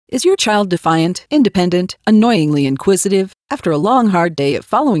Is your child defiant, independent, annoyingly inquisitive? After a long, hard day of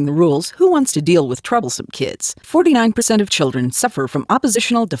following the rules, who wants to deal with troublesome kids? 49% of children suffer from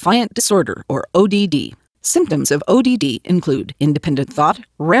oppositional defiant disorder, or ODD. Symptoms of ODD include independent thought,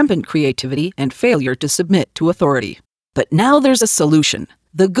 rampant creativity, and failure to submit to authority. But now there's a solution.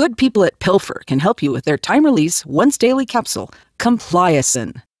 The good people at Pilfer can help you with their time-release, once-daily capsule,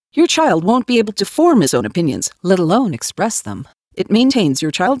 Compliacin. Your child won't be able to form his own opinions, let alone express them. It maintains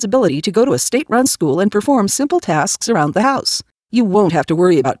your child's ability to go to a state-run school and perform simple tasks around the house. You won't have to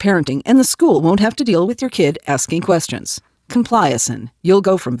worry about parenting, and the school won't have to deal with your kid asking questions. Compliacin. You'll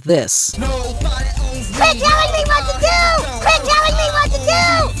go from this. Quit telling me what to do! Quit telling me what to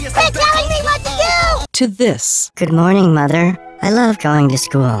do! Quit telling me what to do! To this. Good morning, Mother. I love going to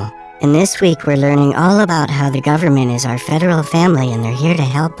school. And this week we're learning all about how the government is our federal family and they're here to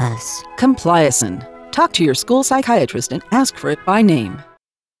help us. Compliacin. Talk to your school psychiatrist and ask for it by name.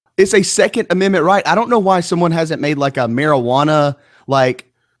 It's a Second Amendment right. I don't know why someone hasn't made like a marijuana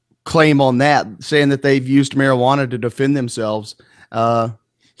claim on that, saying that they've used marijuana to defend themselves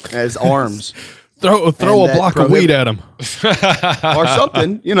as arms. Throw a block of weed at them. Or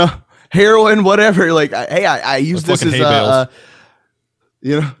something, heroin, whatever. Like, hey, I use this as to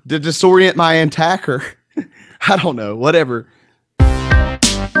disorient my attacker. I don't know, whatever.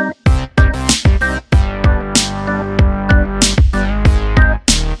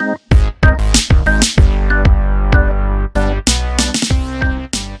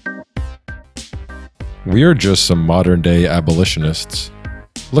 We are just some modern-day abolitionists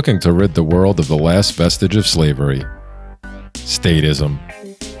looking to rid the world of the last vestige of slavery, statism.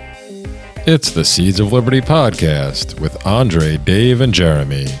 It's the Seeds of Liberty podcast with Andrei, Dave, and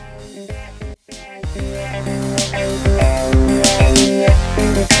Jeremy.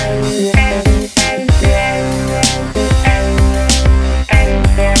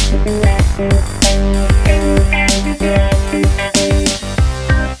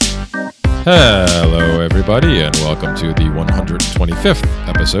 Hello, everybody, and welcome to the 125th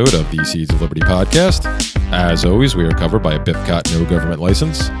episode of the Seeds of Liberty podcast. As always, we are covered by a BIPCOT no government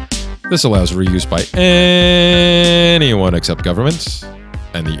license. This allows reuse by anyone except governments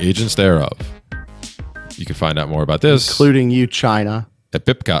and the agents thereof. You can find out more about this, including you, China, at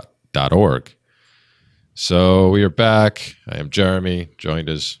bipcot.org. So we are back. I am Jeremy, joined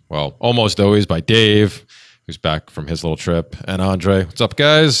as, well, almost always by Dave, who's back from his little trip, and Andrei. What's up,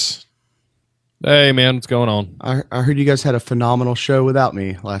 guys? Hey, man, what's going on? I heard you guys had a phenomenal show without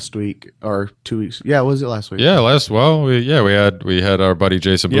me last week or 2 weeks. Yeah, was it last week? Yeah, we had our buddy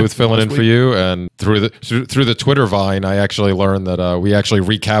Jason Booth filling in for you, and through the Twitter Vine, I actually learned that we actually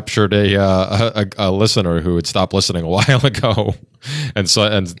recaptured a listener who had stopped listening a while ago,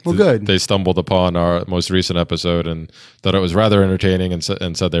 good. They stumbled upon our most recent episode and thought it was rather entertaining, and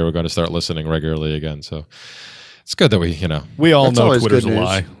said they were going to start listening regularly again. So it's good that we all know Twitter's a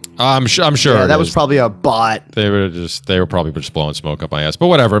lie. I'm sure. Yeah, that was probably a bot. They were probably just blowing smoke up my ass, but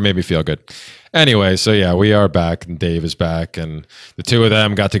whatever. It made me feel good. Anyway, so yeah, we are back, and Dave is back, and the two of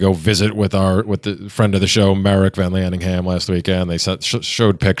them got to go visit with the friend of the show, Merrick Van Lanningham, last weekend. They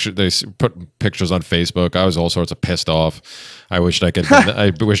showed pictures. They put pictures on Facebook. I was all sorts of pissed off. I wished I could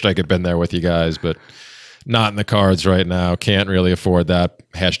been there with you guys, but not in the cards right now. Can't really afford that.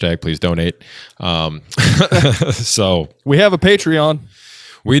 # please donate. So we have a Patreon.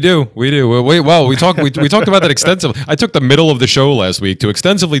 We do. We talked about that extensively. I took the middle of the show last week to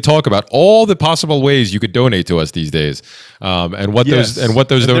extensively talk about all the possible ways you could donate to us these days, and what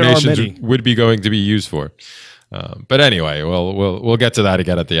those donations would be going to be used for. But anyway, we'll get to that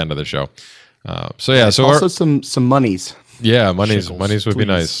again at the end of the show. So also some monies. Yeah, monies would be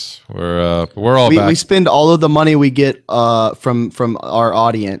nice. We're all back. We spend all of the money we get from our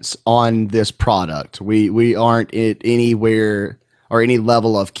audience on this product. We aren't anywhere or any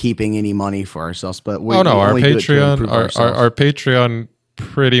level of keeping any money for ourselves, but our Patreon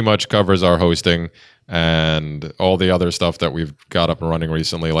pretty much covers our hosting and all the other stuff that we've got up and running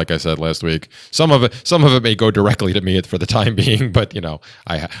recently. Like I said last week, some of it may go directly to me for the time being, but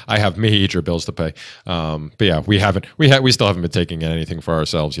I have major bills to pay. But yeah, we still haven't been taking in anything for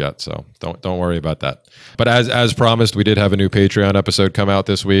ourselves yet, so don't worry about that. But as promised, we did have a new Patreon episode come out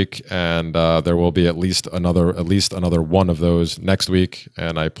this week, and there will be at least another one of those next week,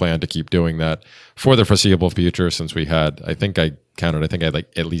 and I plan to keep doing that for the foreseeable future, since we had, I think I had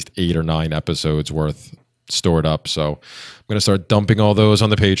like at least 8 or 9 episodes worth stored up. So going to start dumping all those on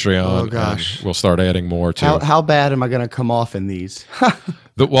the Patreon. Oh gosh, we'll start adding more too. How bad am I going to come off in these?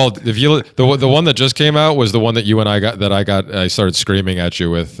 The one that just came out was the one that you and I started screaming at you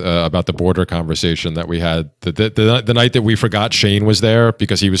with about the border conversation that we had the night that we forgot Shane was there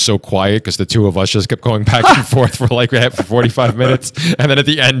because he was so quiet because the two of us just kept going back and forth for like 45 minutes, and then at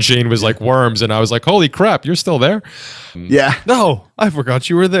the end Shane was like worms, and I was like, holy crap, you're still there. Yeah. No, I forgot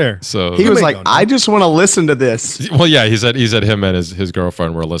you were there. So he was like, I just want to listen to this. Well, yeah, he said him and his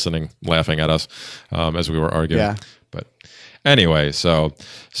girlfriend were listening, laughing at us as we were arguing. Yeah. But anyway, so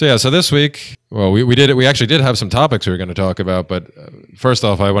this week, well, we actually did have some topics we were going to talk about, but first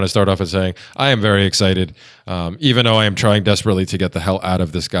off, I want to start off by saying I am very excited, even though I am trying desperately to get the hell out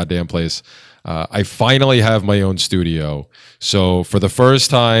of this goddamn place. I finally have my own studio. So for the first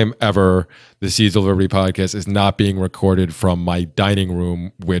time ever, the Seeds of Liberty podcast is not being recorded from my dining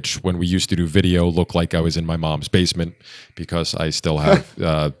room, which when we used to do video looked like I was in my mom's basement because I still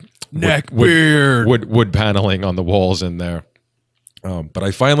have wood paneling on the walls in there. But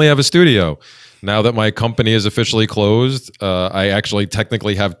I finally have a studio. Now that my company is officially closed, I actually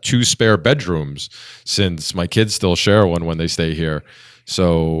technically have 2 spare bedrooms since my kids still share one when they stay here.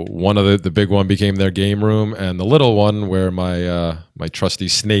 So one of the big one became their game room, and the little one where my trusty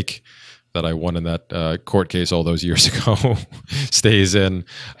snake that I won in that court case all those years ago stays in,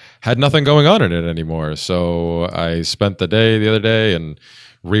 had nothing going on in it anymore. So I spent the other day and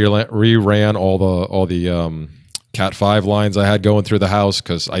reran all the Cat 5 lines I had going through the house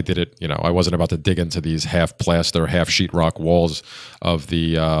because I did it. I wasn't about to dig into these half plaster, half sheetrock walls of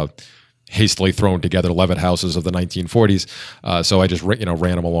the hastily thrown together Levitt houses of the 1940s. So I just ran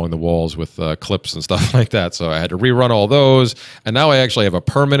them along the walls with clips and stuff like that. So I had to rerun all those. And now I actually have a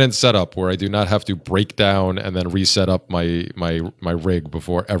permanent setup where I do not have to break down and then reset up my rig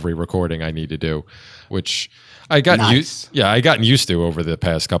before every recording I need to do, which I gotten used to over the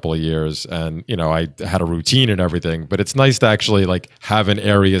past couple of years, and I had a routine and everything. But it's nice to actually like have an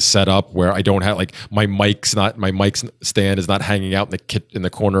area set up where I don't have like my mic stand is not hanging out in the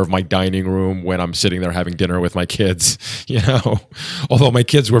corner of my dining room when I'm sitting there having dinner with my kids. Although my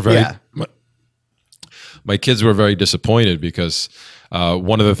kids were very disappointed because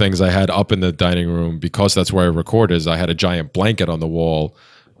one of the things I had up in the dining room, because that's where I record, is I had a giant blanket on the wall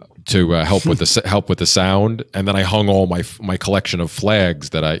to help with the sound, and then I hung all my collection of flags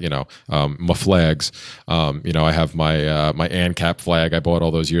that my flags. I have my ANCAP flag I bought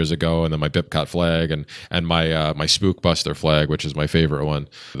all those years ago, and then my BIPCOT flag, and my Spookbuster flag, which is my favorite one,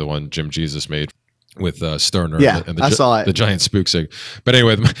 the one Jim Jesus made with Sterner. Yeah, and I saw it. The giant spook sig. But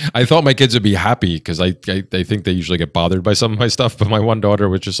anyway, I thought my kids would be happy because I think they usually get bothered by some of my stuff. But my one daughter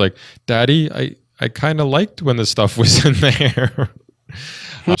was just like, "Daddy, I kind of liked when the stuff was in there."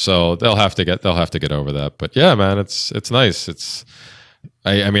 So they'll have to get over that. But yeah, man, it's nice.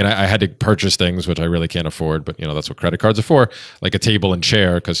 I mean, I had to purchase things which I really can't afford, but that's what credit cards are for, like a table and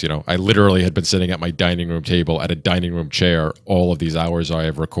chair, because I literally had been sitting at my dining room table at a dining room chair all of these hours I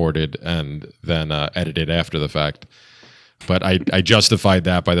have recorded and then edited after the fact. But I justified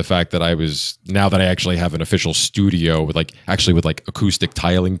that by the fact that now that I actually have an official studio with acoustic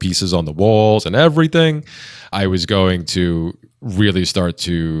tiling pieces on the walls and everything, I was going to really start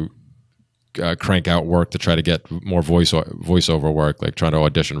to crank out work to try to get more voiceover work, like trying to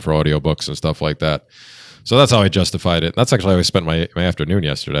audition for audiobooks and stuff like that. So that's how I justified it. That's actually how I spent my afternoon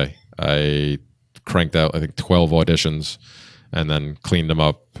yesterday. I cranked out, I think, 12 auditions and then cleaned them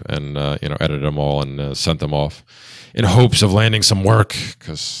up and edited them all and sent them off in hopes of landing some work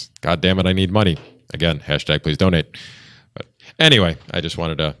because, God damn it, I need money. Again, hashtag please donate. But anyway,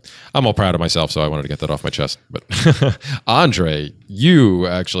 I'm all proud of myself, so I wanted to get that off my chest. But Andrei, you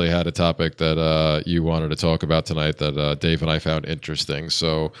actually had a topic that you wanted to talk about tonight that Dave and I found interesting.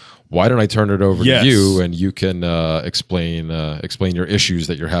 So why don't I turn it over to you, and you can explain your issues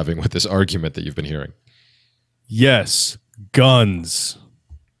that you're having with this argument that you've been hearing. Yes, guns.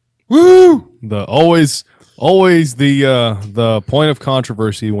 Woo! Always the point of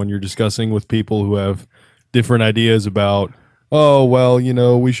controversy when you're discussing with people who have different ideas about, oh well,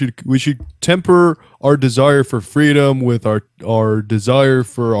 we should temper our desire for freedom with our desire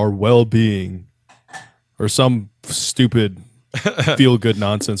for our well-being, or some stupid feel good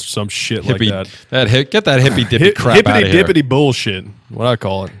nonsense or some shit like that. Get that hippy dippy crap out of here. Hippity bullshit, what I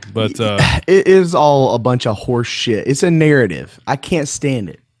call it. But it is all a bunch of horse shit. It's a narrative. I can't stand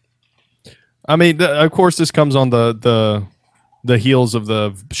it. I mean, of course, this comes on the heels of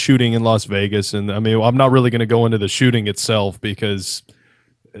the shooting in Las Vegas, and I mean, I'm not really going to go into the shooting itself because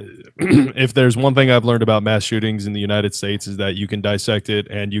if there's one thing I've learned about mass shootings in the United States is that you can dissect it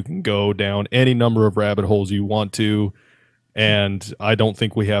and you can go down any number of rabbit holes you want to, And I don't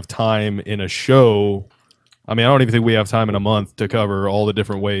think we have time in a show. I mean, I don't even think we have time in a month to cover all the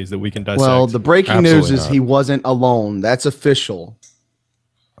different ways that we can dissect. Well, the breaking news Absolutely is not. he wasn't alone. That's official.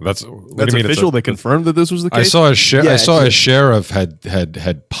 That's official. They confirmed that this was the case. I saw a share. Yeah, I saw it's a sheriff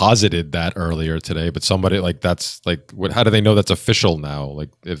had posited that earlier today, but somebody that's what? How do they know that's official now? Like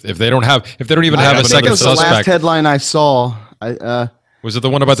if they don't even have a second The last suspect. headline I saw, Was it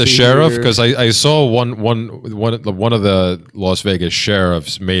the one about the see sheriff? here. Because I saw one of the Las Vegas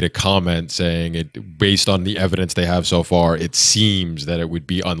sheriffs made a comment saying it based on the evidence they have so far, it seems that it would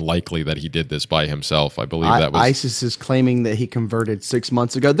be unlikely that he did this by himself. I believe that was ISIS is claiming that he converted 6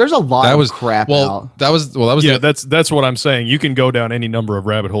 months ago. There's a lot that of was crap well, out. That was Yeah, the, that's what I'm saying. You can go down any number of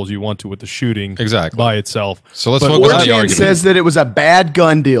rabbit holes you want to with the shooting Exactly. by itself. So let's But focus on what the I'm- argument. says that it was a bad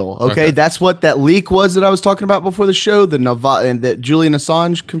gun deal. Okay, that's what that leak was that I was talking about before the show. The Nevada and that Julian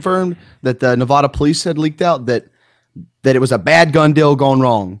Assange confirmed that the Nevada police had leaked out that it was a bad gun deal gone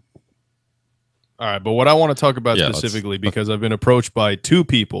wrong. All right, but what I want to talk about Yeah, specifically, because I've been approached by two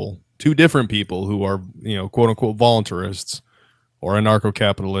different people who are, quote unquote voluntarists or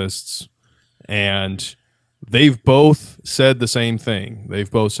anarcho-capitalists, and they've both said the same thing. They've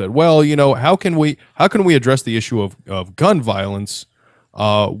both said, well, how can we address the issue of gun violence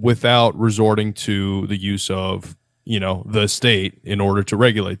without resorting to the use of the state in order to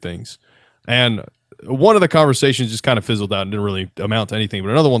regulate things? And one of the conversations just kind of fizzled out and didn't really amount to anything.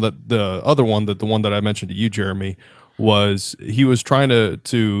 But the one that I mentioned to you, Jeremy, was he was trying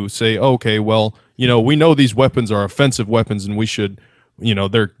to say, okay, well, we know these weapons are offensive weapons, and we should,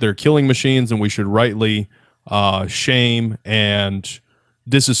 they're killing machines, and we should rightly shame and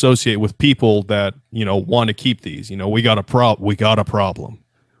disassociate with people that want to keep these. We got a problem.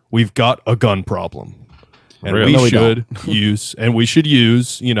 We've got a gun problem. And Really? we should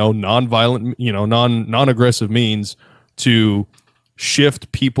use non-violent, non-aggressive means to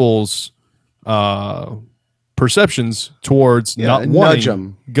shift people's perceptions towards not and wanting nudge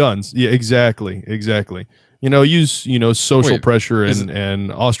 'em. guns. Yeah, exactly. Use social Wait, pressure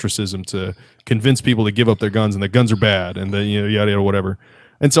and ostracism to convince people to give up their guns and that guns are bad and then yada yada whatever.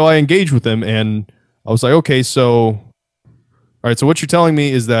 And so I engaged with them and I was like, okay, so. All right, so what you're telling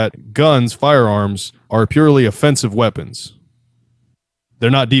me is that guns, firearms, are purely offensive weapons.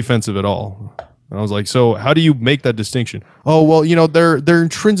 They're not defensive at all. And I was like, so how do you make that distinction? Oh, well, they're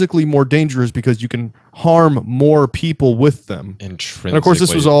intrinsically more dangerous because you can harm more people with them. intrinsically. And of course,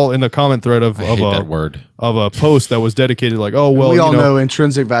 this was all in the comment thread of I hate that word. a post that was dedicated like, oh, well, we all know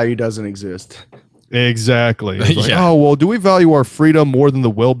intrinsic value doesn't exist. Exactly. It's like, Yeah. oh, well, do we value our freedom more than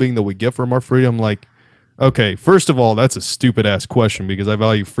the well-being that we get from our freedom? Like, okay, first of all, that's a stupid ass question because I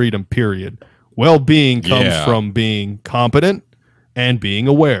value freedom, period. Well-being comes from being competent and being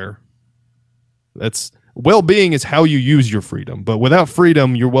aware. That's well-being is how you use your freedom, but without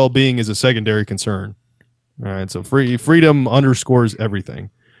freedom, your well-being is a secondary concern. All right, so freedom underscores everything.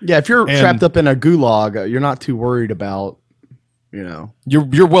 Yeah, if you're And- trapped up in a gulag, you're not too worried about,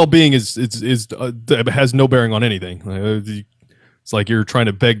 Your well-being is has no bearing on anything. It's like you're trying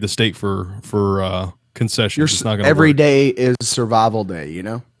to beg the state for concessions. It's not going to every work. day is survival day,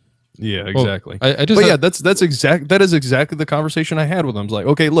 Yeah, exactly. I just But yeah, had- that is exactly the conversation I had with him. I was like,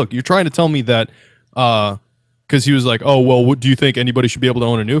 okay, look, you're trying to tell me that because he was like, oh, well, do you think anybody should be able to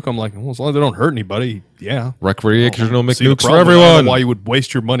own a nuke? I'm like, well, as long as they don't hurt anybody, yeah. recreational See the McNukes for problem. I don't know everyone. why you would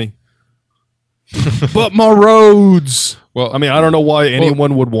waste your money? But my roads. Well, I mean, I don't know why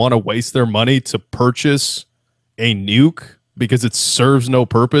anyone would want to waste their money to purchase a nuke because it serves no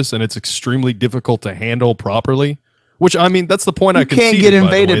purpose and it's extremely difficult to handle properly. Which, I mean, that's the point I You can't conceded. get by the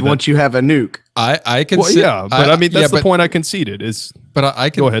invaded way, that- once you have a nuke. I can Well, see. yeah, but I mean, that's the point I conceded is. But I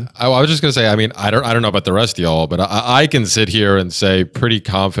can Go ahead. I was just gonna say. I mean, I don't know about the rest of y'all, but I can sit here and say pretty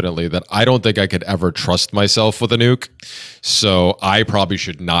confidently that I don't think I could ever trust myself with a nuke. So I probably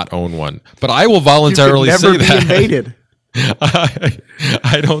should not own one. But I will voluntarily you could never say be that. invaded.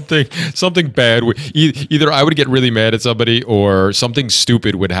 I don't think something bad would either I would get really mad at somebody or something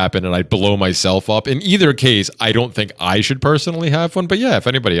stupid would happen and I'd blow myself up. In either case, I don't think I should personally have one. But yeah, if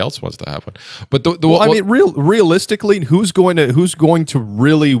anybody else wants to have one, but I mean, realistically, who's going to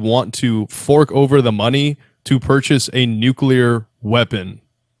really want to fork over the money to purchase a nuclear weapon?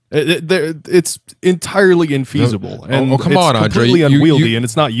 It's entirely infeasible. And come it's on, Andrei. completely unwieldy, and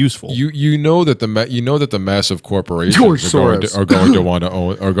it's not useful. You know that the massive corporations George are going to want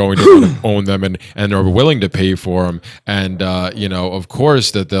to own them and are willing to pay for them, and of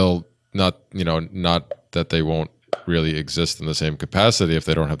course that they'll not that they won't really exist in the same capacity if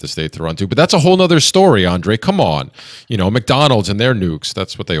they don't have the state to run to. But that's a whole nother story, Andre. Come on. You know, McDonald's and their nukes.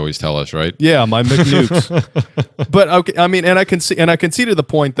 That's what they always tell us, right? Yeah, my McNukes. But okay, I mean, and I can see to the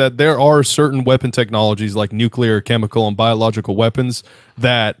point that there are certain weapon technologies like nuclear, chemical, and biological weapons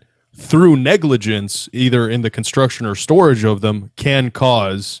that through negligence, either in the construction or storage of them, can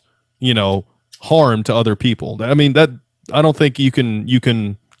cause, you know, harm to other people. I mean, that I don't think you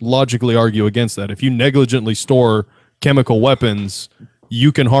can logically argue against that. If you negligently store chemical weapons,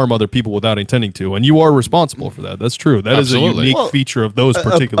 you can harm other people without intending to, and you are responsible for that. That's true. That Absolutely. is a unique feature of those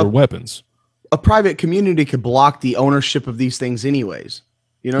particular weapons. A private community could block the ownership of these things anyways.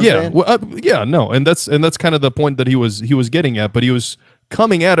 You know what I'm saying? Well, no, and that's kind of the point that he was getting at, but he was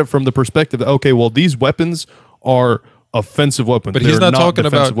coming at it from the perspective that, okay, well, these weapons are offensive weapons. But he's not talking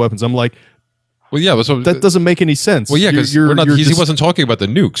about weapons. I'm like, well, yeah, that doesn't make any sense. Well, yeah, because he wasn't talking about the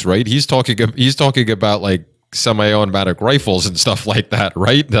nukes, right? He's talking about like semi-automatic rifles and stuff like that,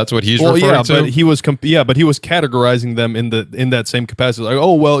 right? That's what he's referring to. But he was categorizing them in that same capacity. Like,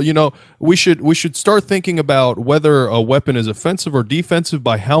 oh well, you know, we should start thinking about whether a weapon is offensive or defensive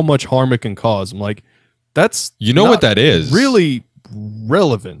by how much harm it can cause. I'm like, that's what that is really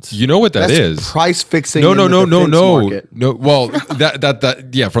relevant. You know what that is? Price fixing. No. Market. No. Well, that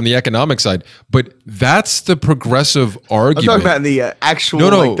yeah, from the economic side, but that's the progressive argument. I'm talking about the actual.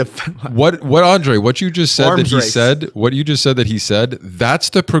 No. Like What Andre? What you just said that he race. said. What you just said that he said. That's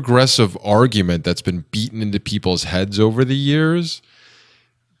the progressive argument that's been beaten into people's heads over the years.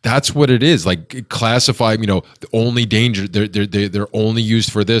 That's what it is. Like classify, you know, the only danger. They're only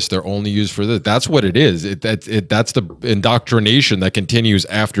used for this. They're only used for this. That's what it is. That's the indoctrination that continues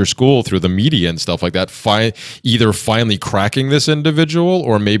after school through the media and stuff like that. Either finally cracking this individual,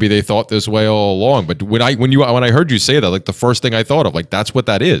 or maybe they thought this way all along. But when I heard you say that, like the first thing I thought of, like that's what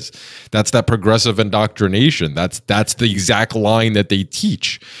that is. That's that progressive indoctrination. That's the exact line that they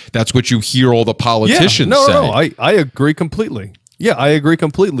teach. That's what you hear all the politicians say. No, I agree completely. Yeah, I agree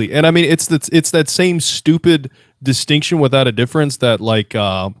completely. And I mean, it's that same stupid distinction without a difference that like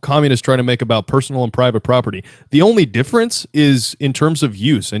communists try to make about personal and private property. The only difference is in terms of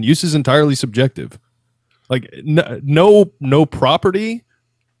use, and use is entirely subjective. Like no property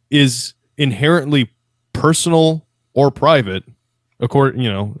is inherently personal or private, according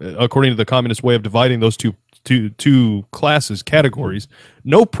to the communist way of dividing those two categories.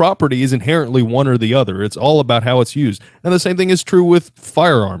 No property is inherently one or the other. It's all about how it's used. And the same thing is true with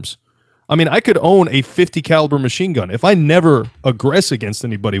firearms. I mean, I could own a 50 caliber machine gun. If I never aggress against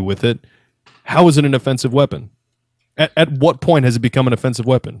anybody with it, how is it an offensive weapon? At what point has it become an offensive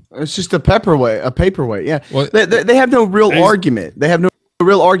weapon? It's just a paperweight. Yeah. Well, they have no real argument. They have no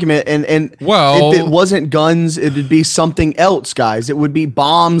real argument, and well, if it wasn't guns, it would be something else, guys. It would be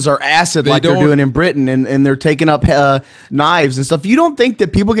bombs or acid, like they're doing in Britain, and they're taking up knives and stuff. You don't think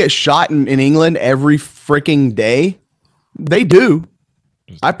that people get shot in England every freaking day? They do.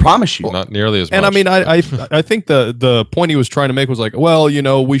 I promise you. Not nearly as much. And I mean, I think the point he was trying to make was like, well, you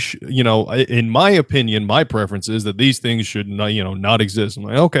know, in my opinion, my preference is that these things should not exist. I'm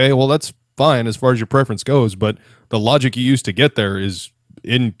like, okay, well, that's fine as far as your preference goes, but the logic you use to get there is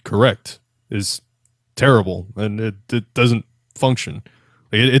incorrect, is terrible, and it doesn't function.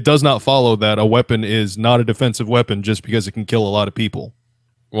 It does not follow that a weapon is not a defensive weapon just because it can kill a lot of people.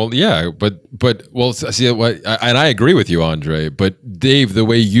 Well, yeah, but see what, and I agree with you, Andre. But Dave, the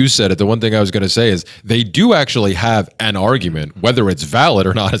way you said it, the one thing I was going to say is they do actually have an argument. Whether it's valid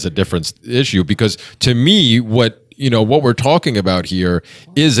or not is a different issue. Because to me, what we're talking about here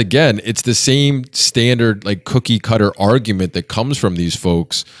is, again, it's the same standard like cookie cutter argument that comes from these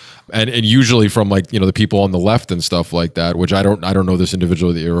folks, and usually from like the people on the left and stuff like that. Which I don't know this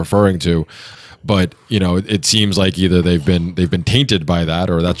individual that you're referring to. But it seems like either they've been tainted by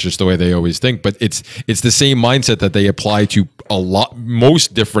that, or that's just the way they always think. But it's the same mindset that they apply to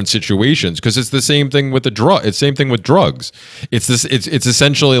most different situations, because it's the same thing with It's same thing with drugs. It's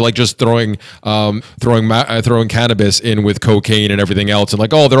essentially like just throwing cannabis in with cocaine and everything else, and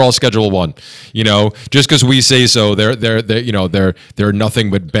like, oh, they're all Schedule I. Just because we say so, they're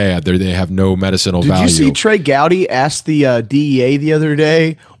nothing but bad. They have no medicinal value. Did you see Trey Gowdy asked the DEA the other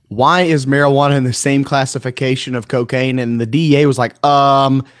day, why is marijuana in the same classification of cocaine? And the DEA was like,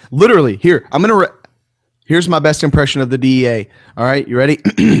 literally, here, here's my best impression of the DEA. All right, you ready?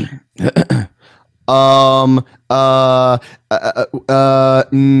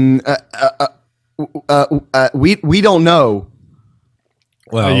 We don't know.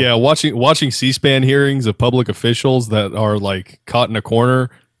 Well, yeah, watching C-SPAN hearings of public officials that are like caught in a corner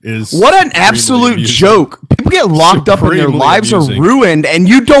is what an absolute amusing joke. People get locked up and their lives amusing. Are ruined, and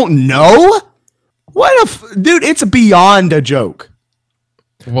you don't know? Dude, it's beyond a joke.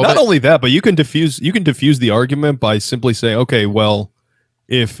 Well, Not only that, but you can diffuse the argument by simply saying, okay, well,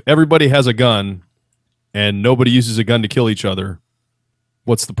 if everybody has a gun and nobody uses a gun to kill each other,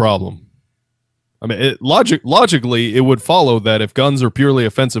 what's the problem? I mean, logically, it would follow that if guns are purely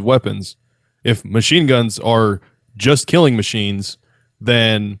offensive weapons, if machine guns are just killing machines,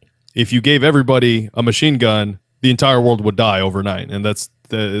 then if you gave everybody a machine gun, the entire world would die overnight, and that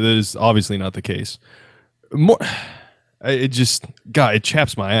is obviously not the case. It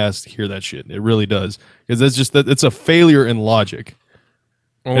chaps my ass to hear that shit. It really does, because it's a failure in logic.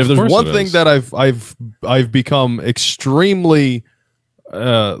 Well, if there's one thing that I've become extremely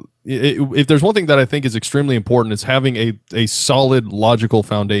if there's one thing that I think is extremely important, is having a solid logical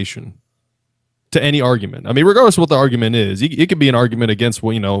foundation to any argument. I mean, regardless of what the argument is, it could be an argument against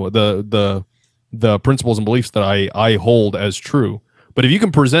the principles and beliefs that I hold as true. But if you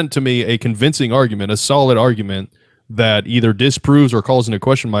can present to me a convincing argument, a solid argument that either disproves or calls into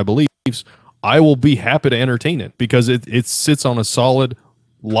question my beliefs, I will be happy to entertain it, because it sits on a solid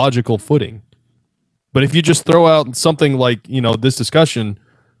logical footing. But if you just throw out something like, this discussion,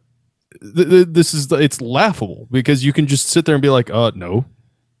 it's laughable, because you can just sit there and be like, no,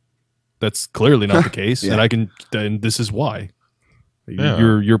 that's clearly not the case. Yeah. And this is why. Yeah.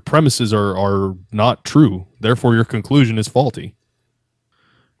 Your premises are not true. Therefore, your conclusion is faulty.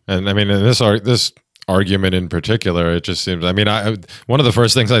 And I mean, in this argument in particular, it just seems, I mean, one of the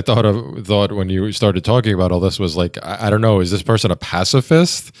first things I thought when you started talking about all this was like, I don't know, is this person a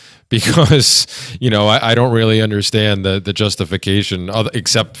pacifist? Because, I don't really understand the justification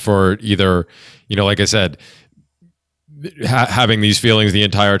except for either, like I said, having these feelings the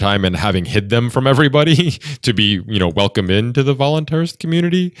entire time and having hid them from everybody to be, welcome into the voluntarist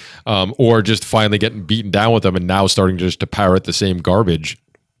community, or just finally getting beaten down with them and now starting just to parrot the same garbage.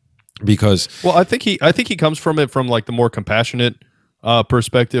 Because, well, I think he comes from it from like the more compassionate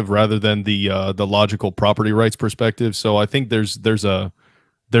perspective rather than the logical property rights perspective. So I think there's a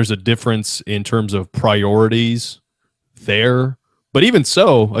difference in terms of priorities there. But even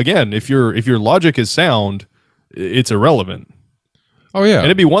so, again, if your logic is sound, it's irrelevant. Oh yeah, and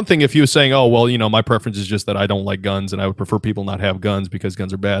it'd be one thing if you were saying, "Oh well, my preference is just that I don't like guns, and I would prefer people not have guns because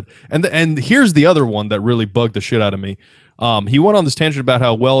guns are bad." And here's the other one that really bugged the shit out of me. He went on this tangent about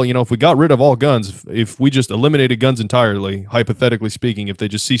how, well, if we got rid of all guns, if we just eliminated guns entirely, hypothetically speaking, if they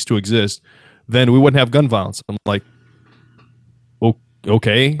just ceased to exist, then we wouldn't have gun violence. I'm like,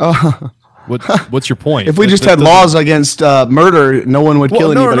 okay. What's your point? If we just had laws against murder, no one would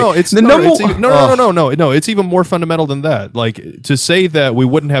kill anybody. No, it's even more fundamental than that. Like, to say that we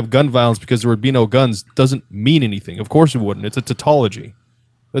wouldn't have gun violence because there would be no guns doesn't mean anything. Of course it wouldn't. It's a tautology.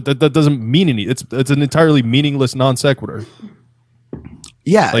 That doesn't mean any. It's an entirely meaningless non sequitur.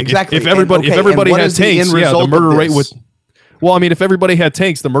 Yeah, like exactly. If everybody had tanks, the murder rate would. Well, I mean, if everybody had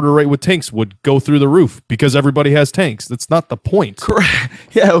tanks, the murder rate with tanks would go through the roof because everybody has tanks. That's not the point. Correct.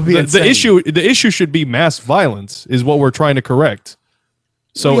 Yeah, it would be the issue should be mass violence is what we're trying to correct.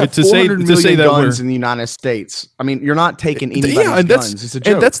 So to say that guns in the United States, I mean, you're not taking anybody's guns. It's a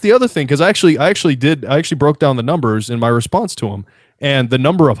joke. And that's the other thing, because I actually broke down the numbers in my response to him, and the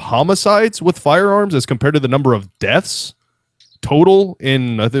number of homicides with firearms as compared to the number of deaths total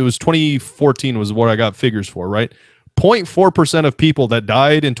in, I think it was 2014 was what I got figures for, right? 0.4% of people that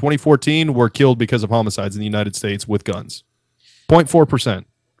died in 2014 were killed because of homicides in the United States with guns. 0.4%.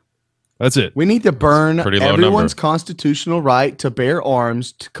 That's it. We need to burn everyone's constitutional right to bear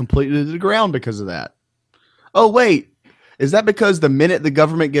arms completely to the ground because of that. Oh, wait. Is that because the minute the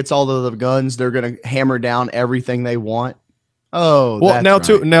government gets all of the guns, they're going to hammer down everything they want? Oh, well, now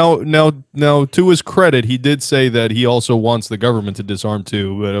to his credit, he did say that he also wants the government to disarm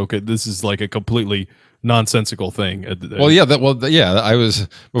too. But okay, this is like a completely nonsensical thing. Well, yeah, I was,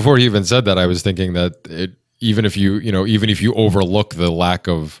 before he even said that, I was thinking that even if you overlook the lack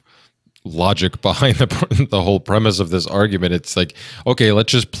of logic behind the whole premise of this argument, it's like, okay,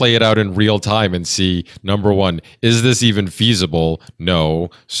 let's just play it out in real time and see, number one, is this even feasible?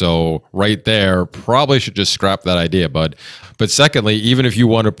 No. So right there, probably should just scrap that idea. But secondly, even if you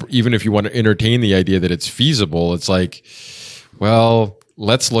want to entertain the idea that it's feasible, it's like, well,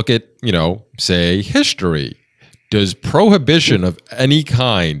 let's look at, say, history. Does prohibition of any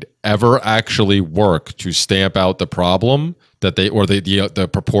kind ever actually work to stamp out the problem that the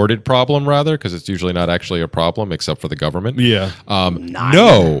purported problem, rather, because it's usually not actually a problem except for the government? Yeah.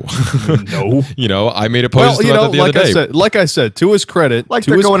 No. No. I made a post about that the other day. Like I said, to his credit,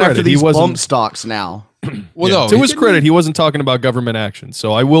 they're going after these bump stocks now. Well, no, to his credit, he wasn't talking about government action.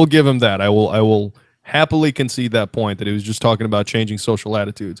 So I will give him that. I will happily concede that point that he was just talking about changing social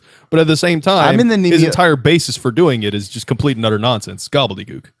attitudes. But at the same time, I'm in the his entire basis for doing it is just complete and utter nonsense,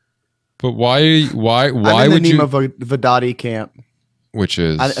 gobbledygook. But why I'm in would the you? Nima Vadati camp. Which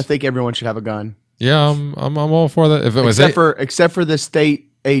is, I think everyone should have a gun. yeah, I'm all for that. If it was except for the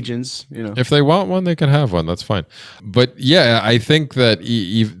state agents, you know. If they want one, they can have one. That's fine. But yeah, I think that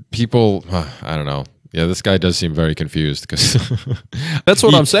people, I don't know. Yeah, this guy does seem very confused because that's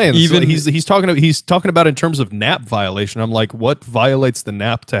what I'm saying. Even he's talking about in terms of NAP violation. I'm like, what violates the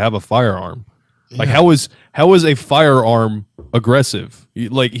NAP to have a firearm? Like, how is a firearm aggressive?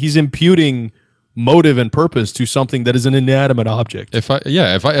 Like, he's imputing motive and purpose to something that is an inanimate object. If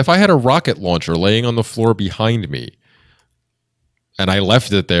I had a rocket launcher laying on the floor behind me, and I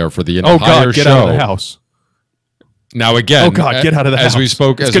left it there for the entire show. Oh God, get out of the house. Now again, oh God, get out of the house. As we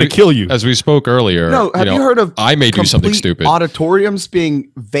spoke, it's going to kill you. As we spoke earlier. No, have you heard of I may do something stupid. Auditoriums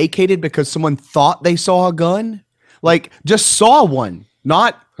being vacated because someone thought they saw a gun? Like, just saw one.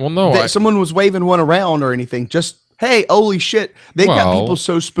 Not someone was waving one around or anything. Just, hey, holy shit. They got people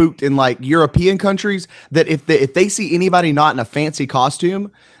so spooked in like European countries that if they see anybody not in a fancy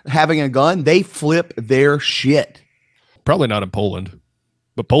costume having a gun, they flip their shit. Probably not in Poland,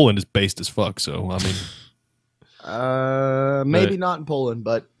 but Poland is based as fuck. So I mean, maybe not in Poland,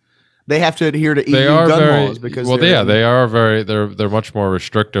 but they have to adhere to EU gun laws because they're much more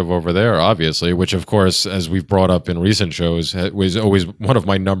restrictive over there, obviously. Which, of course, as we've brought up in recent shows, was always one of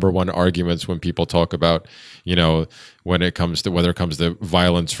my number one arguments when people talk about, when it comes to whether it comes to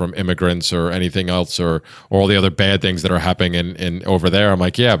violence from immigrants or anything else or all the other bad things that are happening in over there. I'm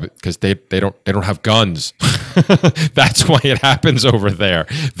like, yeah, because they don't have guns. That's why it happens over there.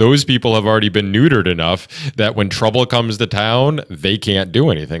 Those people have already been neutered enough that when trouble comes to town, they can't do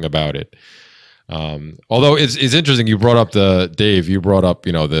anything about it. Although it's interesting, you brought up Dave. You brought up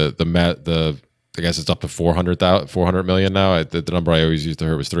the I guess it's up to 400 million now. The number I always used to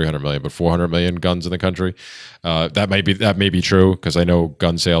hear was 300 million, but 400 million guns in the country. That may be true because I know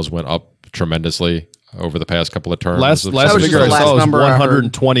gun sales went up tremendously over the past couple of terms. Last figure I saw was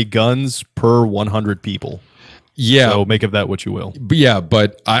 120 guns per 100 people. Yeah. So make of that what you will.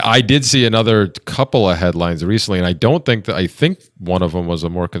 But I did see another couple of headlines recently, and I think one of them was a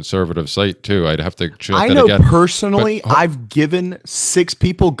more conservative site too. I'd have to check that again. I know personally, I've given 6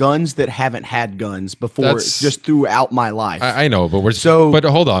 people guns that haven't had guns before, just throughout my life. I know, but but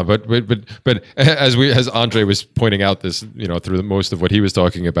hold on, but as Andrei was pointing out this, through most of what he was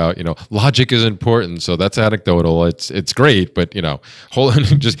talking about, logic is important. So that's anecdotal. It's great, but hold on,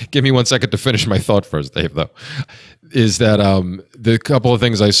 just give me 1 second to finish my thought first, Dave. Though, is that the couple of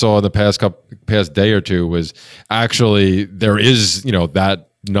things I saw in the past day or two was actually there is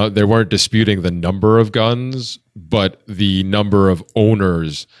they weren't disputing the number of guns, but the number of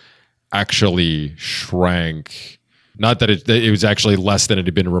owners actually shrank. Not that it was actually less than it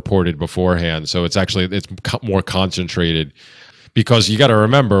had been reported beforehand. So it's more concentrated. Because you got to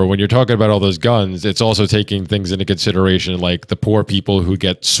remember, when you're talking about all those guns, it's also taking things into consideration, like the poor people who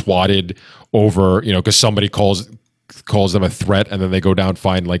get swatted over, because somebody calls them a threat, and then they go down,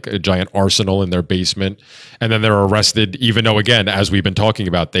 find like a giant arsenal in their basement, and then they're arrested, even though, again, as we've been talking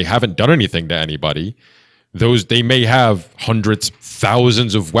about, they haven't done anything to anybody. They may have hundreds,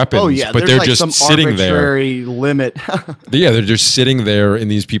 thousands of weapons, but they're just sitting there. Arbitrary limit. They're just sitting there in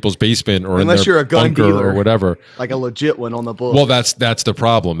these people's basement or unless in their you're a gun bunker dealer, or whatever, like a legit one on the book. Well, that's the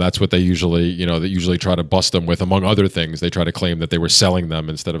problem. That's what they usually, they usually try to bust them with, among other things. They try to claim that they were selling them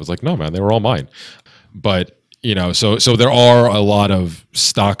instead of, it's like, no, man, they were all mine. But so there are a lot of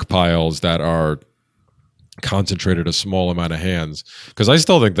stockpiles that are concentrated a small amount of hands, because I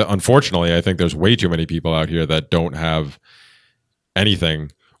still think that, unfortunately, I think there's way too many people out here that don't have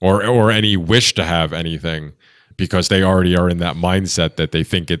anything or any wish to have anything, because they already are in that mindset that they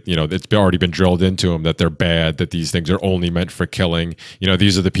think it's already been drilled into them that they're bad, that these things are only meant for killing.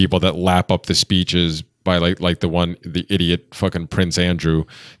 These are the people that lap up the speeches by like the idiot fucking Prince Andrew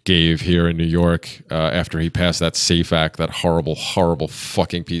gave here in New York after he passed that SAFE Act, that horrible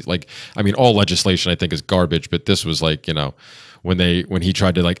fucking piece. Like, I mean, all legislation I think is garbage, but this was like, when he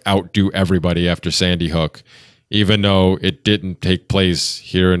tried to like outdo everybody after Sandy Hook, even though it didn't take place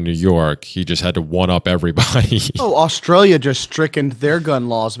here in New York, he just had to one up everybody. Oh, Australia just strickened their gun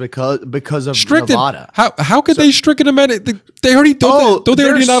laws because of Nevada. How could they stricken them? They already don't they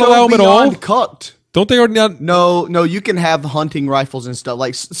already not allow them at all? Cooked. Don't they already not? No, you can have hunting rifles and stuff.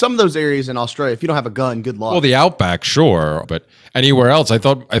 Like some of those areas in Australia, if you don't have a gun, good luck. Well, the outback, sure, but anywhere else, I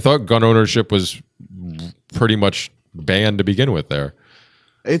thought gun ownership was pretty much banned to begin with there.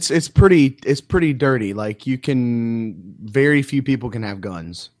 It's pretty dirty. Like very few people can have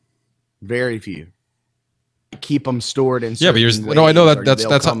guns. Very few. keep them stored in. Yeah, but certain no, I know ways, that or they'll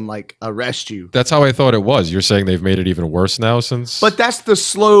that's come like arrest you. That's how I thought it was. You're saying they've made it even worse now since. But that's the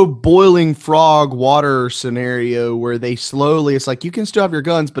slow boiling frog water scenario where they slowly. It's like you can still have your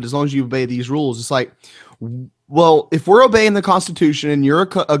guns, but as long as you obey these rules, it's like, well, if we're obeying the Constitution and you're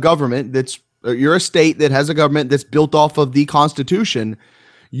a government you're a state that has a government that's built off of the Constitution,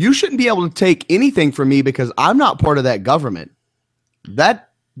 you shouldn't be able to take anything from me because I'm not part of that government. That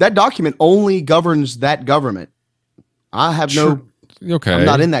document only governs that government. I have no. Okay, I'm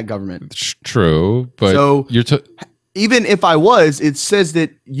not in that government. True, but so you're even if I was, it says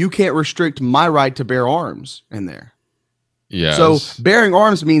that you can't restrict my right to bear arms in there. Yeah. So bearing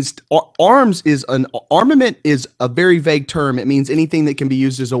arms means arms is armament is a very vague term. It means anything that can be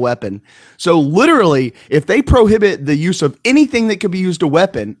used as a weapon. So literally, if they prohibit the use of anything that can be used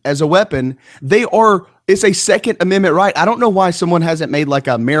as a weapon, it's a Second Amendment right. I don't know why someone hasn't made like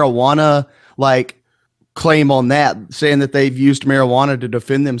a marijuana claim on that, saying that they've used marijuana to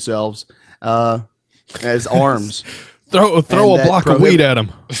defend themselves as arms. throw a block of weed at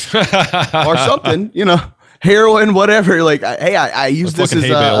them or something, heroin, whatever. Like, hey, I use this as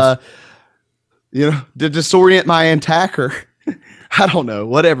to disorient my attacker. I don't know,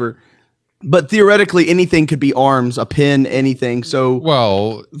 whatever. But theoretically, anything could be arms, a pen, anything.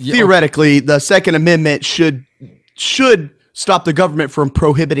 So, theoretically, the Second Amendment should stop the government from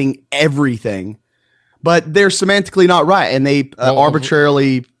prohibiting everything. But they're semantically not right, and they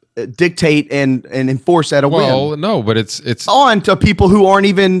arbitrarily dictate and enforce at a whim. Well, no, but it's on to people who aren't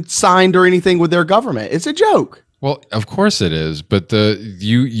even signed or anything with their government. It's a joke. Well, of course it is, but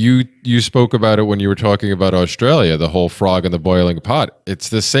you spoke about it when you were talking about Australia, the whole frog in the boiling pot. It's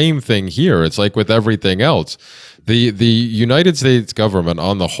the same thing here. It's like with everything else. The United States government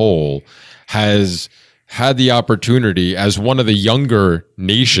on the whole has had the opportunity as one of the younger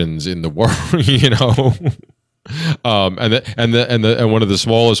nations in the world, and one of the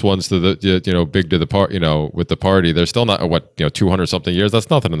smallest ones to the big to the part with the party. They're still not 200 something years. That's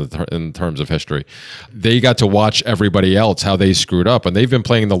nothing in terms of history. They got to watch everybody else how they screwed up, and they've been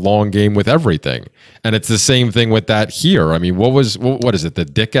playing the long game with everything. And it's the same thing with that here. I mean, what is it? The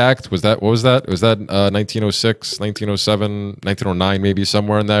Dick Act? Was that 1906, 1907, 1909, maybe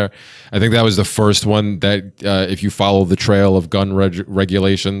somewhere in there? I think that was the first one that if you follow the trail of gun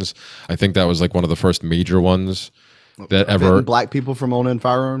regulations, I think that was like one of the first major ones that ever black people from owning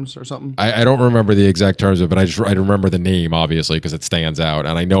firearms or something. I don't remember the exact terms of it, but I remember the name obviously because it stands out,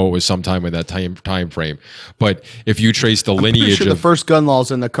 and I know it was sometime in that time frame. But if you trace the lineage of the first gun laws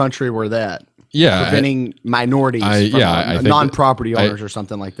in the country were that preventing minorities from non-property owners or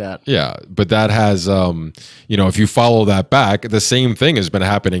something like that. Yeah, but that has if you follow that back, the same thing has been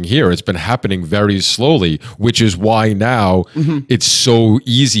happening here. It's been happening very slowly, which is why now it's so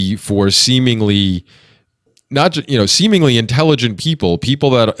easy for seemingly seemingly intelligent people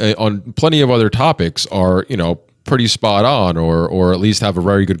that on plenty of other topics are, pretty spot on or at least have a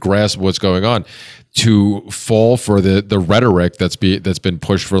very good grasp of what's going on, to fall for the rhetoric that's been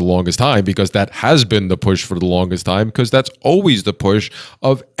pushed for the longest time, because that has been the push for the longest time, because that's always the push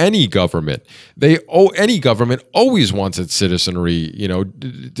of any government. Any government always wants its citizenry,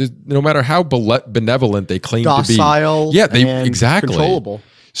 no matter how benevolent they claim to be. Docile, exactly controllable.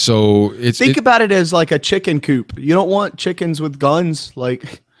 So think about it as like a chicken coop. You don't want chickens with guns.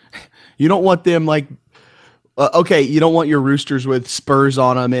 Like, you don't want them you don't want your roosters with spurs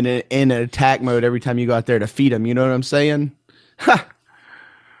on them in an attack mode every time you go out there to feed them. You know what I'm saying?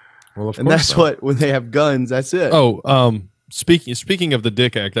 Well, of and course that's what, when they have guns, that's it. Speaking of the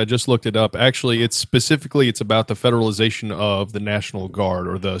Dick Act, I just looked it up. Actually, it's about the federalization of the National Guard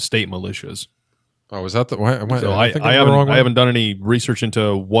or the state militias. Oh, is that the? Why, so I haven't done any research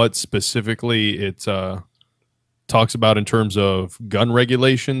into what specifically it talks about in terms of gun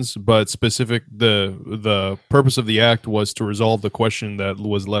regulations, but the purpose of the act was to resolve the question that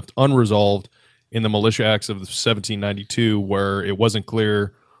was left unresolved in the Militia Acts of 1792, where it wasn't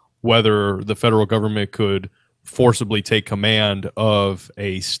clear whether the federal government could forcibly take command of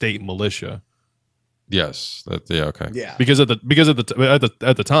a state militia. Yes. Okay. Yeah. Because at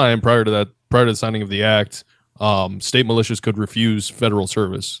the time prior to the signing of the act, state militias could refuse federal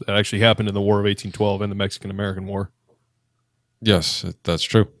service. That actually happened in the War of 1812 and the Mexican-American War. Yes, that's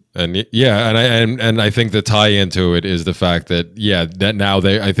true. And I think the tie into it is the fact that that now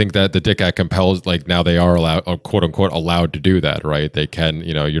I think that the Dick Act compels, like, now they are allowed, quote unquote, allowed to do that, right? They can,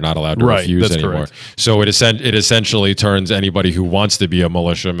 you're not allowed to refuse anymore. Correct. So it essentially turns anybody who wants to be a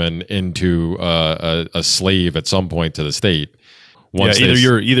militiaman into a slave at some point to the state.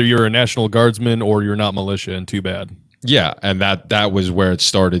 Either you're a National Guardsman or you're not militia, and too bad. Yeah, and that was where it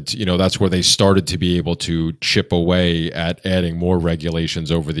started. That's where they started to be able to chip away at adding more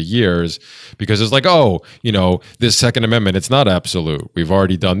regulations over the years, because it's like, this Second Amendment, it's not absolute. We've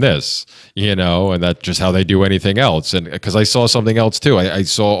already done this, and that's just how they do anything else. And because I saw something else too, I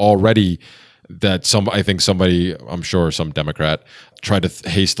saw already that I think somebody, I'm sure some Democrat, tried to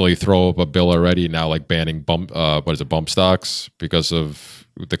hastily throw up a bill already now, like banning bump stocks because of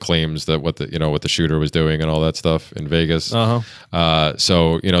the claims that what the shooter was doing and all that stuff in Vegas. So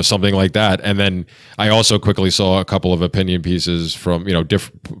something like that. And then I also quickly saw a couple of opinion pieces from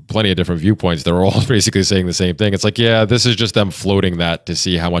plenty of different viewpoints. They're all basically saying the same thing. It's like, yeah, this is just them floating that to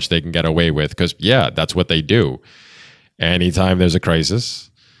see how much they can get away with, because that's what they do. Anytime there's a crisis,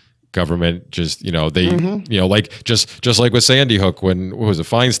 government just like just like with Sandy Hook, when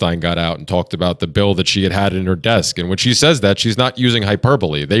Feinstein got out and talked about the bill that she had in her desk, and when she says that, she's not using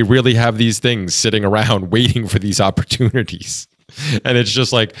hyperbole. They really have these things sitting around waiting for these opportunities. And it's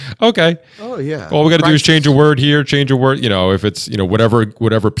just like, okay, oh yeah, all we got to do is change a word here, change a word. If it's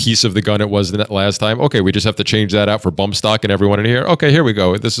whatever piece of the gun it was that last time, okay, we just have to change that out for bump stock and everyone in here. Okay, here we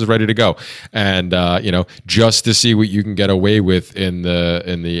go. This is ready to go. And just to see what you can get away with in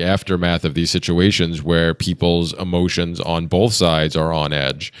the aftermath of these situations where people's emotions on both sides are on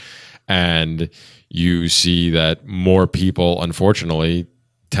edge, and you see that more people, unfortunately,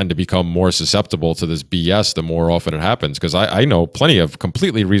 tend to become more susceptible to this BS the more often it happens. Because I know plenty of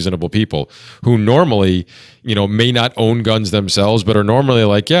completely reasonable people who normally, may not own guns themselves, but are normally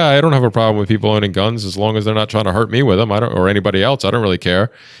like, yeah, I don't have a problem with people owning guns as long as they're not trying to hurt me with them. Or anybody else. I don't really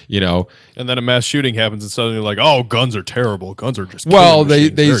care, And then a mass shooting happens and suddenly like, oh, guns are terrible. Guns are just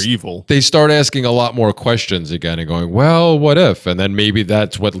they're evil. They start asking a lot more questions again and going, well, what if? And then maybe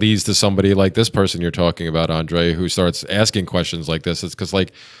that's what leads to somebody like this person you're talking about, Andrei, who starts asking questions like this. It's because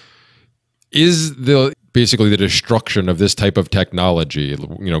is basically the destruction of this type of technology,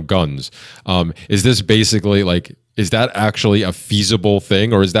 guns, is this basically is that actually a feasible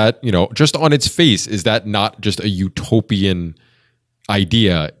thing? Or is that, just on its face, is that not just a utopian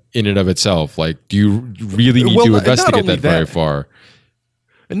idea in and of itself? Do you really need to investigate that very far?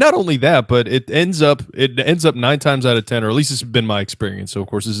 And not only that, but it ends up 9 times out of 10, or at least this has been my experience. So of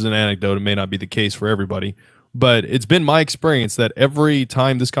course this is an anecdote. It may not be the case for everybody, but it's been my experience that every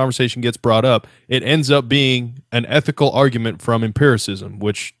time this conversation gets brought up, it ends up being an ethical argument from empiricism,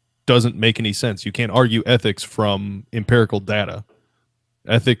 which doesn't make any sense. You can't argue ethics from empirical data.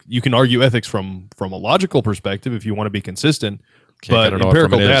 You can argue ethics from a logical perspective if you want to be consistent, but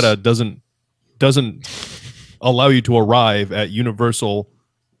empirical data doesn't allow you to arrive at universal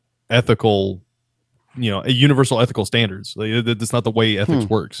ethical standards. That's not the way ethics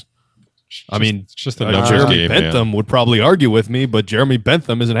works. It's just a numbers Jeremy game, Bentham would probably argue with me, but Jeremy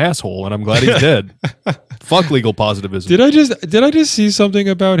Bentham is an asshole, and I'm glad he's dead. Fuck legal positivism. Did I just see something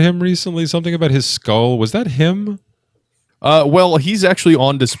about him recently? Something about his skull? Was that him? Well, he's actually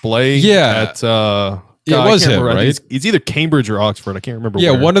on display. Yeah, at it was him, right? It's either Cambridge or Oxford. I can't remember. Yeah,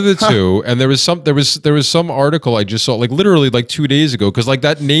 where. one of the two. And there was some article I just saw literally 2 days ago, because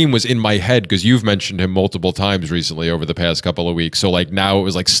that name was in my head because you've mentioned him multiple times recently over the past couple of weeks. So now it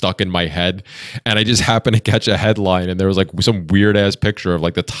was stuck in my head, and I just happened to catch a headline, and there was some weird ass picture of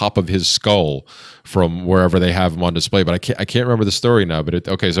the top of his skull from wherever they have him on display. But I can't remember the story now. But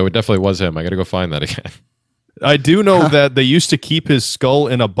so it definitely was him. I got to go find that again. I do know that they used to keep his skull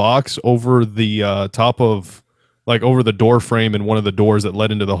in a box over the top of, over the door frame in one of the doors that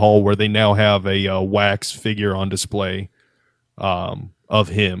led into the hall, where they now have a wax figure on display of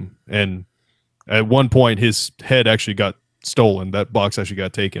him. And at one point, his head actually got stolen. That box actually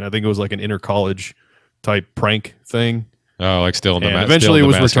got taken. I think it was an inter-college type prank thing. Oh, stealing the mask. Eventually, it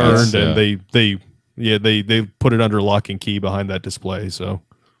was returned, and they put it under lock and key behind that display. So.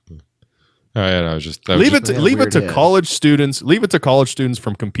 Oh, yeah, no, leave it to college students. Leave it to college students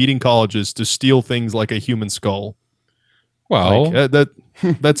from competing colleges to steal things like a human skull. Well,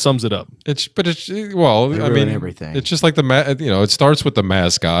 that sums it up. Everything. It's just it starts with the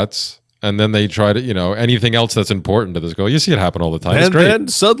mascots, and then they try to anything else that's important to this goal. You see it happen all the time. It's great. Then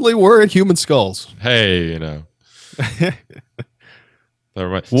suddenly we're at human skulls. Hey,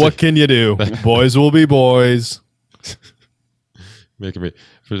 What can you do? Boys will be boys. Making me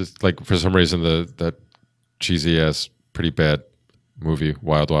for some reason that cheesy ass pretty bad movie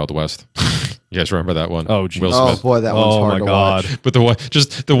Wild Wild West. You guys remember that one? Oh, geez. Will Smith. Oh boy, that one's hard to watch. But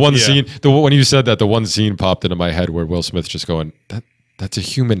the one scene, when you said that, the one scene popped into my head where Will Smith's just going, that's a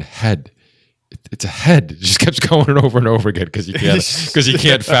human head. It's a head. It just keeps going over and over again because you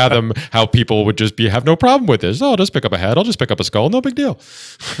can't fathom how people would just have no problem with this. Oh, I'll just pick up a head. I'll just pick up a skull. No big deal.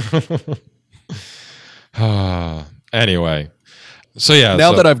 Anyway, so yeah.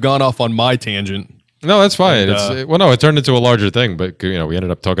 Now that I've gone off on my tangent. No, that's fine. And, well, no, it turned into a larger thing, but we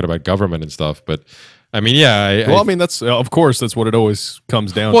ended up talking about government and stuff. But I mean, yeah. I mean, that's of course that's what it always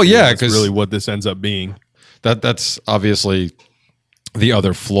comes down to. Well, yeah, because really what this ends up being. That's obviously the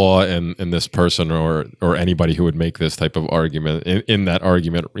other flaw in this person or anybody who would make this type of argument. In that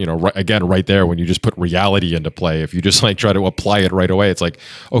argument, right there, when you just put reality into play, if you just like try to apply it right away, it's like,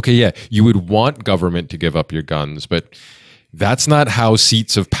 okay, yeah, you would want government to give up your guns, but that's not how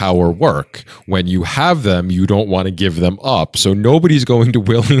seats of power work. When you have them, you don't want to give them up. So nobody's going to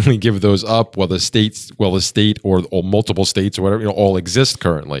willingly give those up while the state or multiple states or whatever, all exist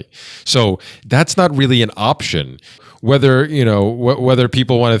currently. So that's not really an option. Whether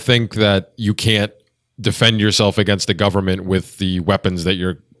people want to think that you can't defend yourself against the government with the weapons that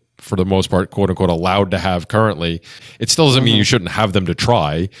you're, for the most part, quote unquote, allowed to have currently, it still doesn't mean you shouldn't have them to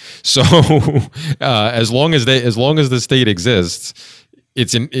try. So as long as the state exists,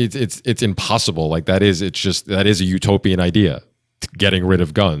 it's impossible. Like that is a utopian idea, getting rid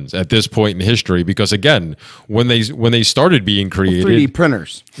of guns at this point in history, because again, when they started being created, 3D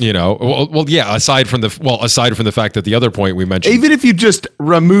printers, yeah, aside from the fact that the other point we mentioned, even if you just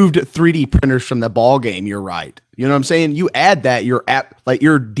removed 3D printers from the ball game, you're right. You know what I'm saying? You add that,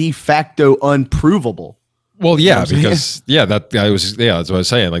 you're de facto unprovable. Well, yeah, because that's what I was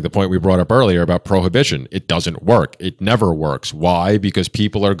saying. Like the point we brought up earlier about prohibition, it doesn't work. It never works. Why? Because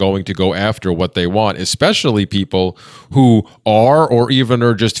people are going to go after what they want, especially people who are or even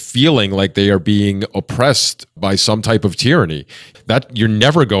are just feeling like they are being oppressed by some type of tyranny. That you're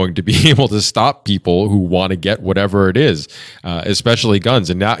never going to be able to stop people who want to get whatever it is, especially guns.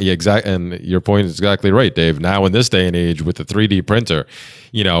 And now, and your point is exactly right, Dave. Now in this day and age with the 3D printer,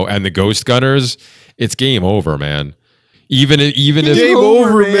 and the ghost gunners, it's game over, man. Even if game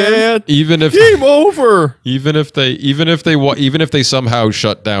over, man. Even if game over. Even if they somehow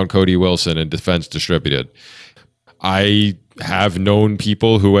shut down Cody Wilson and Defense Distributed, I have known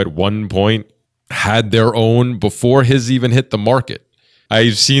people who at one point had their own before his even hit the market.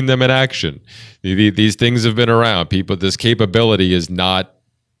 I've seen them in action. These things have been around. This capability is not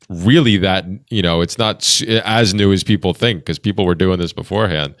really that, it's not as new as people think, because people were doing this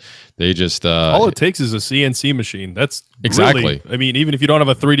beforehand. They just all it takes is a CNC machine. That's exactly. Really, I mean, even if you don't have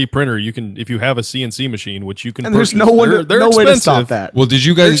a 3D printer, if you have a CNC machine, which you can, and there's no way to stop that. Well, did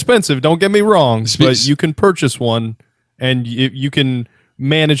you guys? They're expensive. Don't get me wrong, but you can purchase one, and you can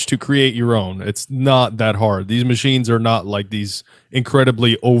manage to create your own. It's not that hard. These machines are not like these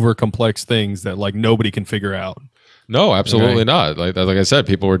incredibly over complex things that like nobody can figure out. No, absolutely not. Like I said,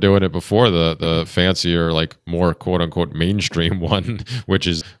 people were doing it before the fancier, like more quote unquote mainstream one, which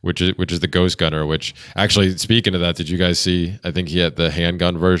is the Ghost Gunner. Which actually, speaking of that, did you guys see? I think he had the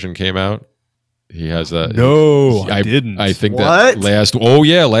handgun version came out. He has that. No, I didn't. I think what? that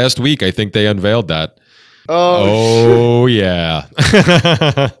last week I think they unveiled that. Oh yeah.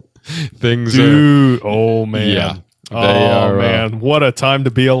 Things dude. Oh man. Yeah. Man, what a time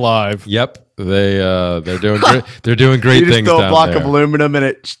to be alive. Yep. They're doing great. They're doing great things. You just throw a block there. of aluminum and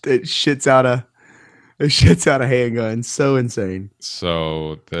it shits out a handgun. So insane.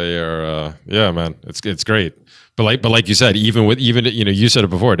 So they are man, it's great. But like you said, even you said it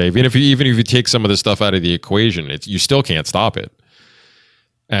before, Dave. Even if you take some of the stuff out of the equation, you still can't stop it.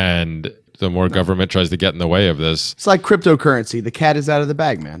 And the more government tries to get in the way of this, it's like cryptocurrency. The cat is out of the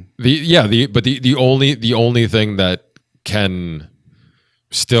bag, man. The only thing that can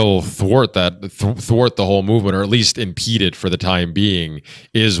still thwart the whole movement, or at least impede it for the time being,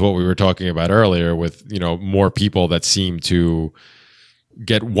 is what we were talking about earlier with more people that seem to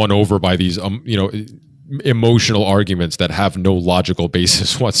get won over by these emotional arguments that have no logical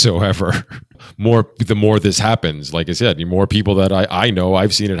basis whatsoever. The more this happens, like I said, the more people that I know,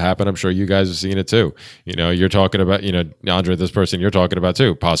 I've seen it happen. I'm sure you guys have seen it too. You're talking about, Andrei, this person you're talking about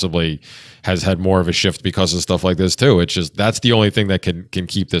too, possibly has had more of a shift because of stuff like this too. It's just, that's the only thing that can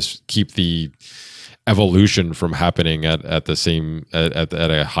keep the evolution from happening at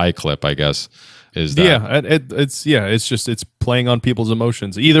a high clip, I guess, is that. It's playing on people's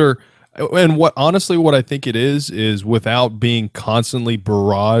emotions either. And what I think it is without being constantly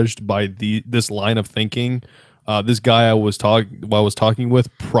barraged by this line of thinking, this guy I was talking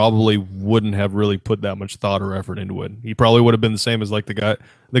with probably wouldn't have really put that much thought or effort into it. He probably would have been the same as like the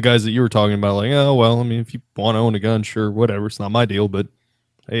guys that you were talking about, like, oh well, I mean, if you want to own a gun, sure, whatever, it's not my deal, but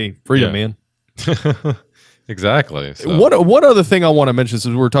hey, freedom, man. Exactly. So. What other thing I want to mention,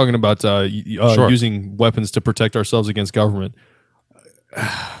 since we're talking about using weapons to protect ourselves against government.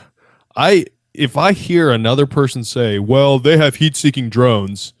 If I hear another person say, well, they have heat-seeking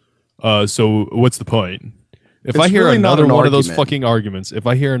drones, so what's the point? If It's I hear really not another an one of those argument. fucking arguments, if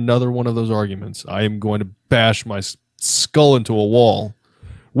I hear another one of those arguments, I am going to bash my skull into a wall.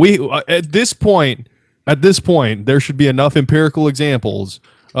 At this point, there should be enough empirical examples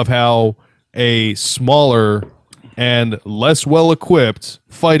of how a smaller and less well-equipped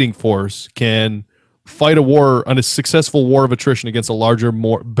fighting force can fight a successful war of attrition against a larger,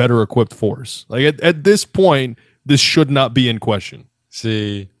 better equipped force. Like at this point, this should not be in question.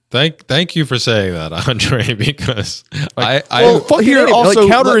 See, thank you for saying that, Andre, because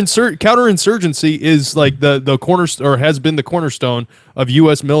Counterinsurgency is like the cornerstone, or has been the cornerstone of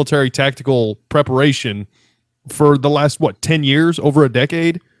U.S. military tactical preparation for the last 10 years, over a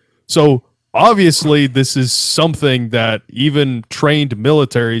decade. So obviously, this is something that even trained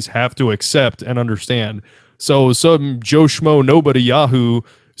militaries have to accept and understand. So some Joe Schmo nobody Yahoo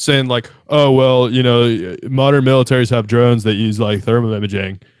saying like, oh well, modern militaries have drones that use like thermal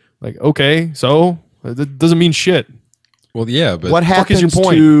imaging. Like, okay, so that doesn't mean shit. Well, yeah, but what happens is your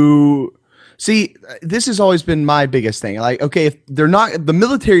point? to see? This has always been my biggest thing. Like, okay, if they're not, the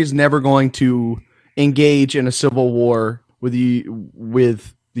military is never going to engage in a civil war with the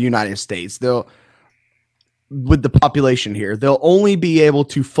United States. With the population here, they'll only be able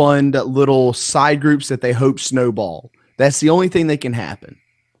to fund little side groups that they hope snowball. That's the only thing that can happen.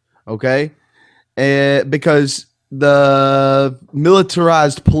 Okay, because the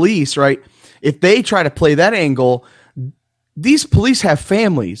militarized police, right? If they try to play that angle, these police have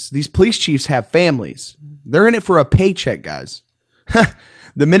families. These police chiefs have families. They're in it for a paycheck, guys.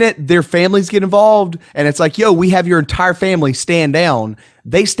 The minute their families get involved and it's like, yo, we have your entire family, stand down,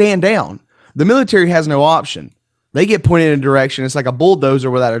 they stand down. The military has no option. They get pointed in a direction. It's like a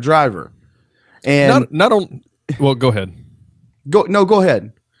bulldozer without a driver. And well, go ahead. Go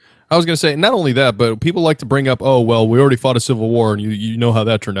ahead. I was going to say, not only that, but people like to bring up, oh, well, we already fought a civil war, and you know how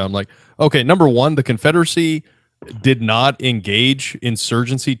that turned out. I'm like, okay, number one, the Confederacy did not engage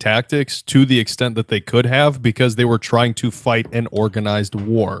insurgency tactics to the extent that they could have because they were trying to fight an organized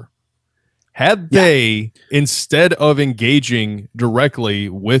war. Had they, instead of engaging directly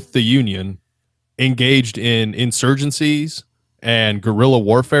with the Union, engaged in insurgencies and guerrilla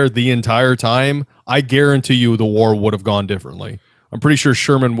warfare the entire time, I guarantee you the war would have gone differently. I'm pretty sure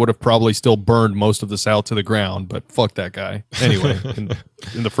Sherman would have probably still burned most of the South to the ground, but fuck that guy. Anyway,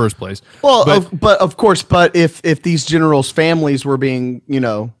 in the first place. Well, but of course, if these generals' families were being,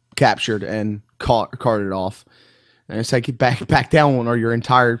 captured and carted off, and it's like you back down or your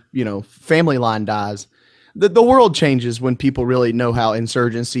entire, family line dies. The world changes when people really know how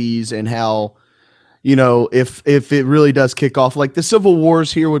insurgencies and how, if it really does kick off, like the civil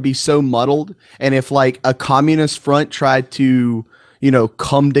wars here would be so muddled. And if like a communist front tried to,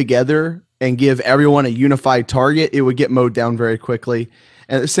 come together and give everyone a unified target, it would get mowed down very quickly.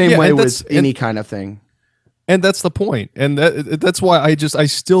 And the same way with any kind of thing. And that's the point. And that's why I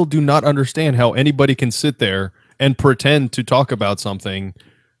still do not understand how anybody can sit there and pretend to talk about something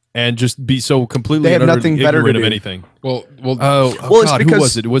and just be so completely they have nothing better to do. Of anything. Well, it's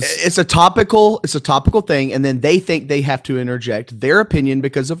because it's a topical thing, and then they think they have to interject their opinion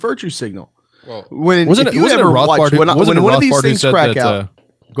because of virtue signal. Well, when one of these things crack out,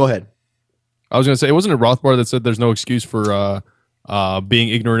 go ahead. I was going to say, wasn't it Rothbard that said there's no excuse for being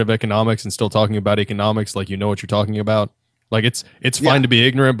ignorant of economics and still talking about economics like you know what you're talking about? Like it's fine to be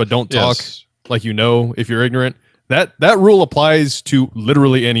ignorant, but don't talk like if you're ignorant. That rule applies to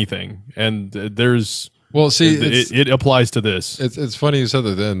literally anything, and there's it applies to this. It's funny you said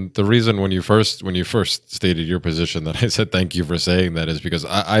that. Then the reason when you first stated your position that I said thank you for saying that is because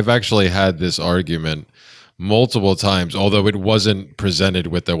I've actually had this argument multiple times, although it wasn't presented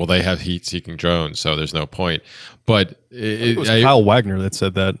with they have heat-seeking drones, so there's no point. But it was Kyle Wagner that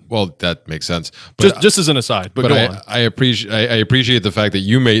said that. Well, that makes sense. But just as an aside, but go on. I appreciate the fact that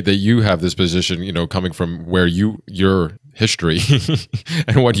you have this position, coming from where your history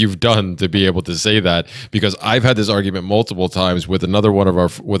and what you've done to be able to say that, because I've had this argument multiple times with one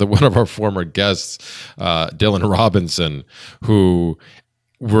of our former guests, Dylan Robinson, who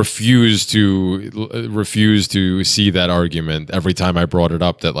refused to see that argument every time I brought it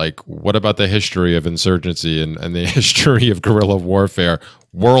up, that like, what about the history of insurgency and the history of guerrilla warfare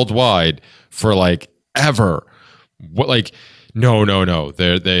worldwide for like ever? What, like, no,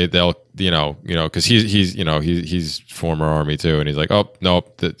 they'll because he's former army too, and he's like, oh no,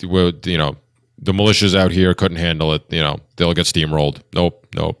 the militias out here couldn't handle it, they'll get steamrolled. Nope,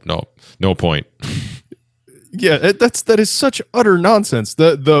 no point. Yeah, that is such utter nonsense.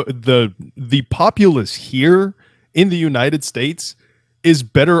 The populace here in the United States is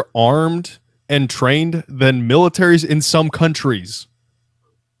better armed and trained than militaries in some countries.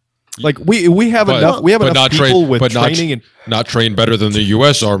 Like we have enough people with training and not trained better than the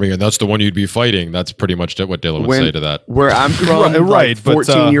U.S. Army, and that's the one you'd be fighting. That's pretty much what Dylan would say to that. Where I'm from, right,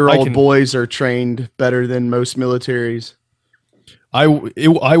 14-year-old boys are trained better than most militaries.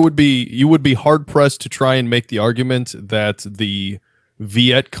 You would be hard pressed to try and make the argument that the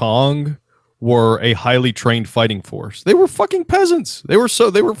Viet Cong were a highly trained fighting force. They were fucking peasants. They were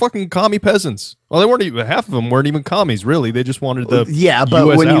fucking commie peasants. Well, they weren't even, half of them weren't even commies, really. They just wanted the but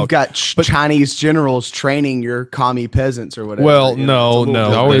US when out. You've got Chinese generals training your commie peasants or whatever. Well,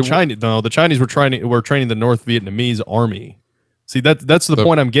 the Chinese were training the North Vietnamese army. See, that's the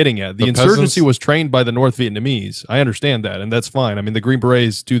point I'm getting at. The insurgency was trained by the North Vietnamese. I understand that, and that's fine. I mean, the Green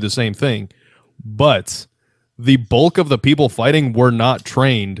Berets do the same thing, but the bulk of the people fighting were not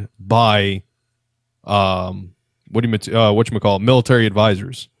trained by military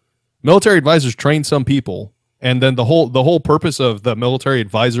advisors. Military advisors train some people, and then the whole purpose of the military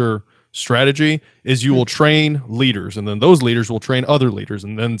advisor strategy is you will train leaders, and then those leaders will train other leaders,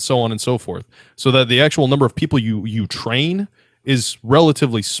 and then so on and so forth, so that the actual number of people you train is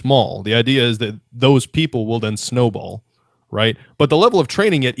relatively small. The idea is that those people will then snowball, right? But the level of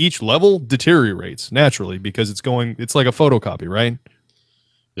training at each level deteriorates naturally because it's like a photocopy, right?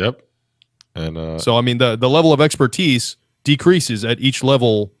 Yep. And so I mean the level of expertise decreases at each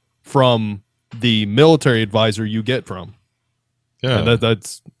level from the military advisor you get from. Yeah. And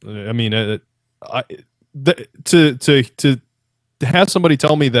that's I mean to have somebody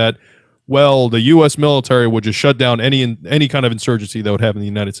tell me that, well, the U.S. military would just shut down any kind of insurgency that would happen in the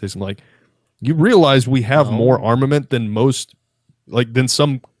United States. I'm like, you realize we have more armament than than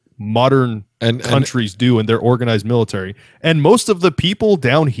some modern countries do in their organized military, and most of the people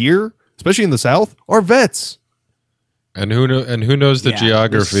down here, especially in the South, are vets. And who knows the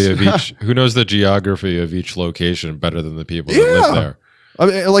geography of each? Who knows the geography of each location better than the people that live there? I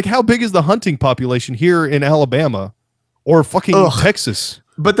mean, like, how big is the hunting population here in Alabama, or fucking Texas?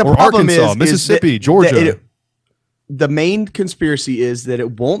 But the problem Arkansas, Mississippi, Georgia. The main conspiracy is that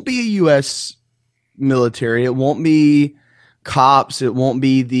it won't be a U.S. military. It won't be cops. It won't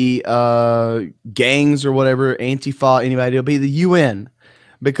be the gangs or whatever, Antifa, anybody. It'll be the UN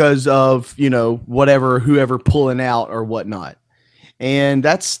because of, whoever pulling out or whatnot. And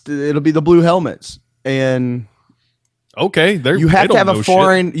it'll be the blue helmets. And okay, you have to have a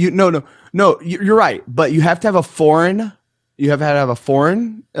foreign. No, you're right. But you have to have a foreign. You have to have a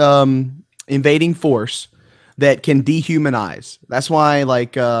foreign invading force that can dehumanize. That's why,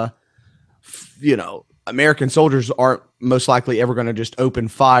 American soldiers aren't most likely ever going to just open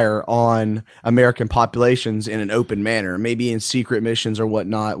fire on American populations in an open manner, maybe in secret missions or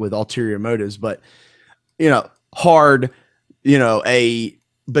whatnot with ulterior motives. But, a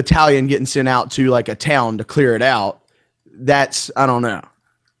battalion getting sent out to like a town to clear it out. I don't know.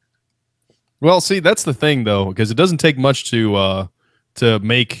 Well, see, that's the thing, though, because it doesn't take much to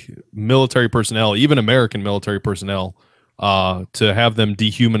make military personnel, even American military personnel, to have them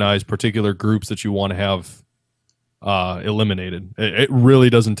dehumanize particular groups that you want to have eliminated. It really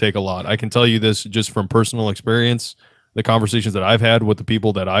doesn't take a lot. I can tell you this just from personal experience, the conversations that I've had with the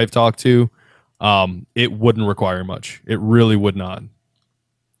people that I've talked to, it wouldn't require much. It really would not.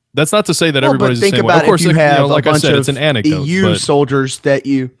 That's not to say that everybody's the same way. Of course, like I said, it's an anecdote. EU soldiers that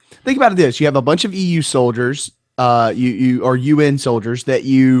think about this. You have a bunch of EU soldiers, you or UN soldiers that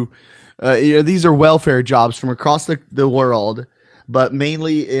these are welfare jobs from across the world, but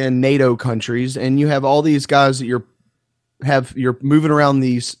mainly in NATO countries. And you have all these guys that you're moving around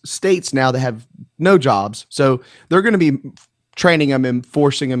these states now that have no jobs. So they're going to be training them and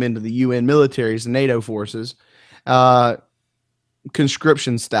forcing them into the UN militaries and NATO forces.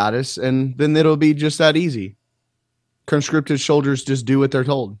 Conscription status, and then it'll be just that easy. Conscripted soldiers just do what they're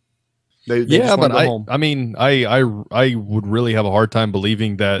told. They but I would really have a hard time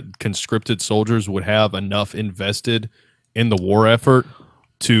believing that conscripted soldiers would have enough invested in the war effort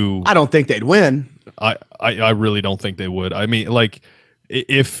to. I don't think they'd win. I really don't think they would. I mean, like,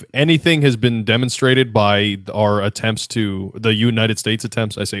 if anything has been demonstrated by our attempts the United States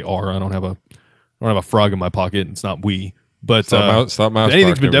attempts, I say I don't have a frog in my pocket. It's not we. But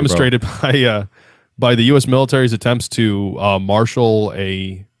anything's been demonstrated by the U.S. military's attempts to marshal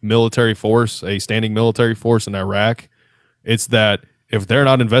a military force, a standing military force in Iraq. It's that if they're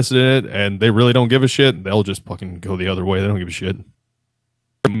not invested in it and they really don't give a shit, they'll just fucking go the other way. They don't give a shit.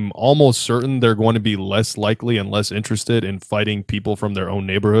 I'm almost certain they're going to be less likely and less interested in fighting people from their own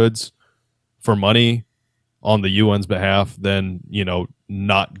neighborhoods for money on the UN's behalf than,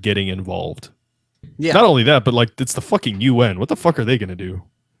 not getting involved. Yeah. Not only that, but it's the fucking UN. What the fuck are they going to do?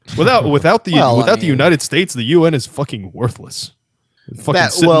 Without the United States, the UN is fucking worthless. Fucking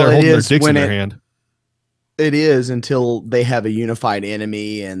sitting there holding their dicks in their hand. It is until they have a unified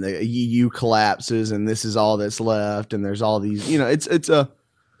enemy and the EU collapses and this is all that's left and there's all these, it's a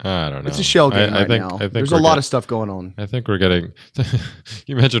I don't know. It's a shell game I think there's a lot of stuff going on. I think we're getting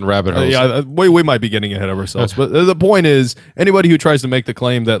you mentioned rabbit holes. Yeah, we might be getting ahead of ourselves. But the point is, anybody who tries to make the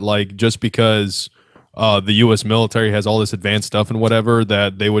claim that like just because the US military has all this advanced stuff and whatever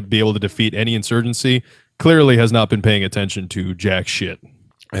that they would be able to defeat any insurgency clearly has not been paying attention to jack shit.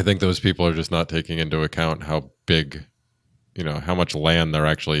 I think those people are just not taking into account how big, how much land there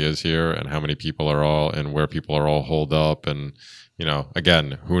actually is here and how many people are all and where people are all holed up. And,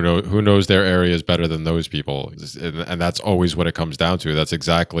 again, who knows their areas better than those people. And that's always what it comes down to. That's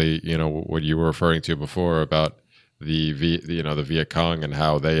exactly, what you were referring to before about the Viet Cong and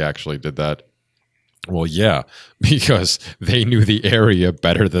how they actually did that. Well, yeah, because they knew the area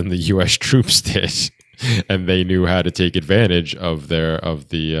better than the U.S. troops did. And they knew how to take advantage of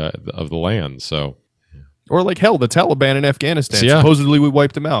the land. So, or like hell, the Taliban in Afghanistan. Yeah. Supposedly we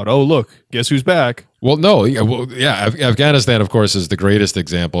wiped them out. Oh, look, guess who's back? Well, no, Afghanistan, of course, is the greatest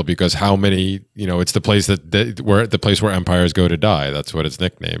example because how many, it's the place the place where empires go to die. That's what it's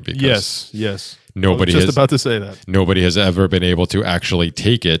nicknamed. Because yes. Nobody I was just about to say that. Nobody has ever been able to actually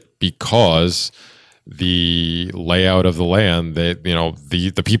take it because the layout of the land, that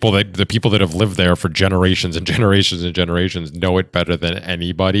the people that have lived there for generations and generations and generations know it better than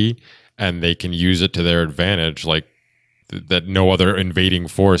anybody, and they can use it to their advantage, like that no other invading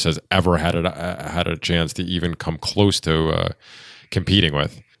force has ever had a chance to even come close to competing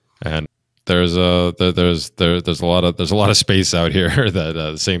with. And there's a lot of space out here that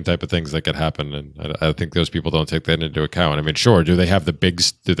the same type of things that could happen, and I think those people don't take that into account. I mean, sure, do they have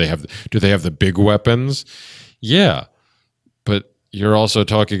the big weapons? Yeah, but you're also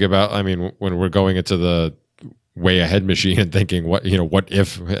talking about, I mean, when we're going into the way ahead machine and thinking what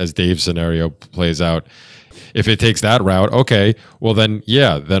if, as Dave's scenario plays out, if it takes that route, okay, well then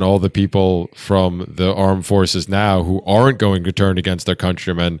all the people from the armed forces now who aren't going to turn against their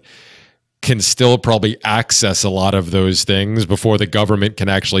countrymen can still probably access a lot of those things before the government can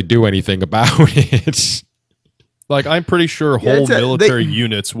actually do anything about it. Like, I'm pretty sure whole military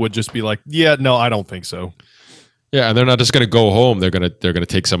units would just be like, yeah, no, I don't think so. Yeah, and they're not just going to go home. They're going to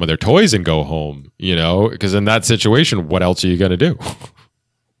take some of their toys and go home, because in that situation, what else are you going to do?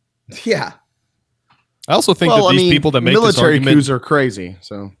 Yeah. I also think that these people that make military this argument, coups are crazy.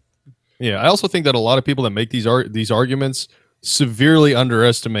 So, yeah, I also think that a lot of people that make these arguments severely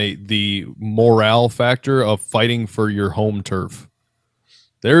underestimate the morale factor of fighting for your home turf.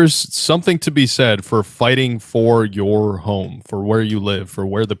 There's something to be said for fighting for your home, for where you live, for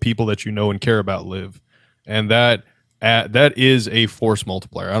where the people that you know and care about live, and that is a force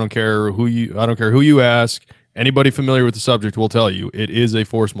multiplier. I don't care who you ask. Anybody familiar with the subject will tell you it is a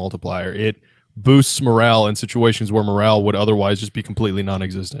force multiplier. It boosts morale in situations where morale would otherwise just be completely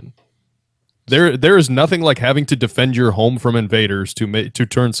non-existent. There is nothing like having to defend your home from invaders to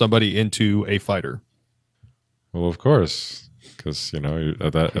turn somebody into a fighter. Well, of course, because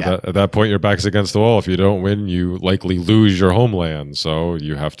at that point your back's against the wall. If you don't win, you likely lose your homeland. So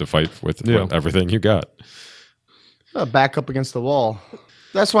you have to fight with everything you got. Back up against the wall.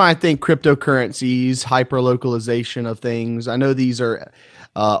 That's why I think cryptocurrencies, hyper-localization of things. I know these are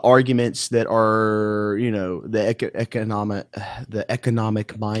arguments that are, the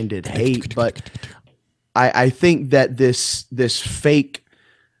economic minded hate, but I think that this fake,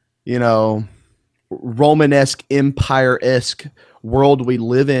 Romanesque empire-esque world we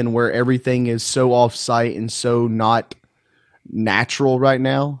live in, where everything is so off-site and so not natural right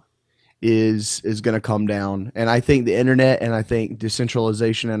now, is going to come down. And I think the internet, and I think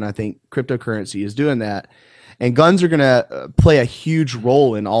decentralization, and I think cryptocurrency is doing that. And guns are going to play a huge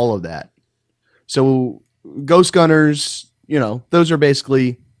role in all of that. So ghost gunners, those are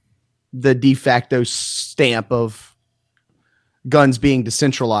basically the de facto stamp of guns being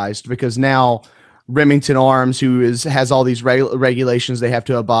decentralized, because now Remington Arms, who has all these regulations they have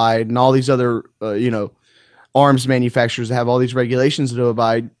to abide, and all these other, arms manufacturers that have all these regulations to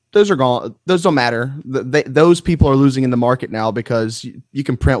abide, those are gone. Those don't matter. Those people are losing in the market now because you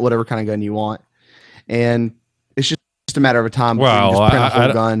can print whatever kind of gun you want. And it's just a matter of time. Well,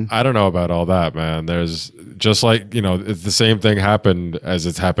 I don't know about all that, man. There's just like, it's the same thing happened as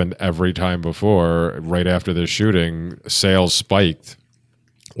it's happened every time before. Right after the shooting, sales spiked,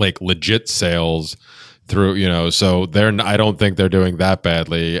 like legit sales through, so I don't think they're doing that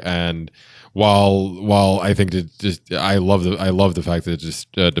badly. And while I think I love the fact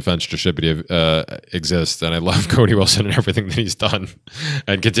that defense distributive exists, and I love Cody Wilson and everything that he's done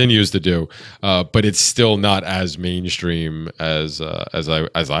and continues to do. But it's still not as mainstream as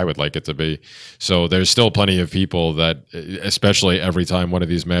I would like it to be. So there's still plenty of people that, especially every time one of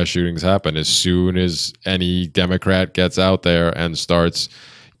these mass shootings happen, as soon as any Democrat gets out there and starts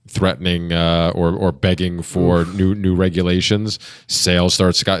threatening or begging for new regulations, sales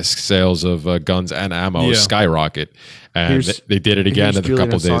of guns and ammo skyrocket, and they did it again a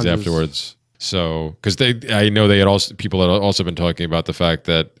couple of days afterwards. So, because I know people had also been talking about the fact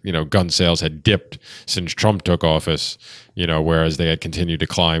that gun sales had dipped since Trump took office, whereas they had continued to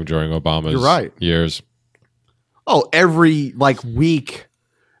climb during Obama's years. Oh, every week,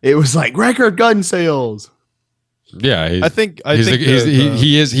 it was record gun sales. Yeah, I think he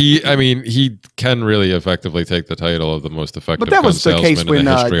can really effectively take the title of the most effective. But that was the case when in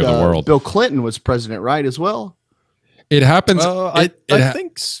the history of the world. Bill Clinton was president, right? As well. It happens. I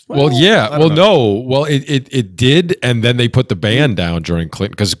think. It did, and then they put the ban down during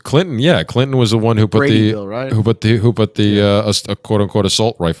Clinton, because Clinton was the one who put Brady bill, right? who put the quote unquote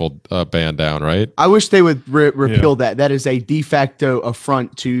assault rifle ban down, right? I wish they would repeal that. That is a de facto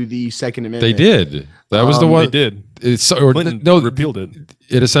affront to the Second Amendment. They did. That was the one. They did. Clinton repealed it.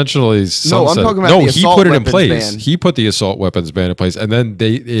 It essentially No, I'm talking about the he assault put it in weapons place. ban. He put the assault weapons ban in place, and then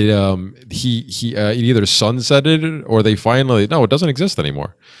he either sunsetted it or they finally it doesn't exist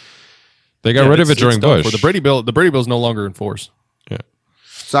anymore. They got rid of it during Bush. For the Brady bill is no longer in force. Yeah.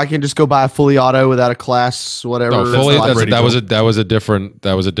 So I can just go buy a fully auto without a class, whatever. No, that was a different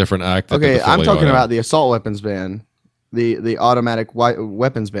act. Okay, I'm talking about the assault weapons ban, the automatic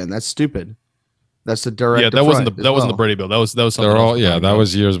weapons ban. That's stupid. That's a direct. Yeah, that wasn't the Brady bill. That was something. They're all that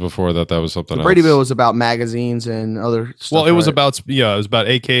was years before that. That was something. The Brady bill was about magazines and other stuff. Well, it was about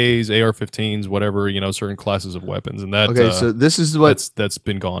AKs, AR-15s, whatever, certain classes of weapons, and that. Okay, so this is what that's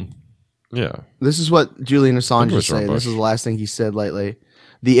been gone. Yeah, this is what Julian Assange is saying. This is the last thing he said lately.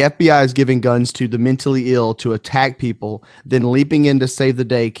 The FBI is giving guns to the mentally ill to attack people, then leaping in to save the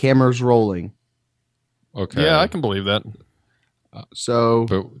day. Cameras rolling. Okay. Yeah, I can believe that. So,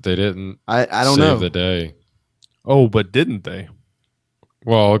 but they didn't. I don't know the day. Oh, but didn't they?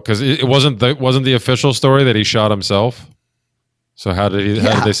 Well, because it wasn't the official story that he shot himself. So how did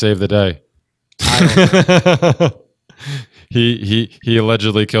they save the day? He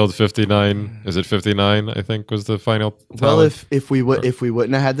allegedly killed 59. Is it 59? I think was the final tally. Well, if we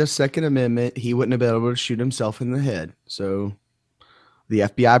wouldn't have had the Second Amendment, he wouldn't have been able to shoot himself in the head. So, the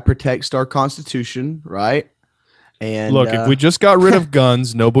FBI protects our Constitution, right? And look, if we just got rid of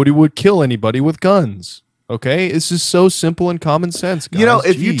guns, nobody would kill anybody with guns. Okay, it's just so simple and common sense, guys.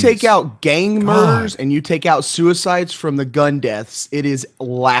 If you take out gang murders and you take out suicides from the gun deaths, it is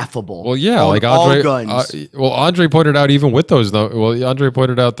laughable. Well, yeah, Andre. all guns. Andre pointed out even with those. Andre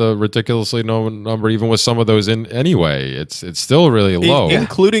pointed out the ridiculously low number, even with some of those in anyway. It's still really low,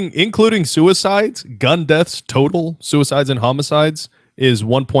 including suicides, gun deaths, total suicides and homicides is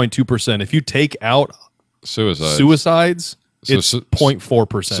 1.2%. If you take out suicides, it's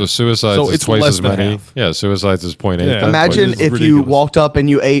 0.4%. So suicides is twice as many. Yeah, suicides is 0.8. Yeah. Imagine if you walked up and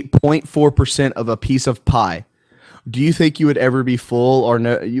you ate 0.4% of a piece of pie. Do you think you would ever be full, or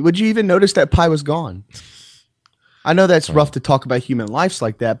would you even notice that pie was gone? I know that's rough to talk about human lives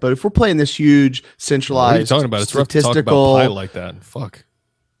like that, but if we're playing this huge centralized, what are you talking about? It's rough to talk about pie like that. Fuck.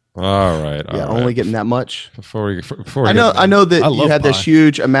 All right. Only getting that much. Before I know that you had this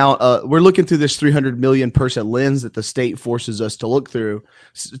huge amount. We're looking through this 300 million person lens that the state forces us to look through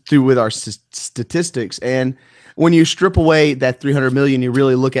with our statistics. And when you strip away that 300 million, you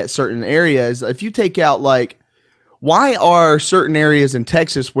really look at certain areas. If you take out why are certain areas in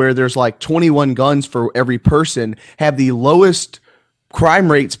Texas where there's 21 guns for every person have the lowest crime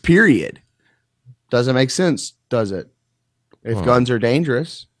rates? Period. Doesn't make sense, does it? If guns are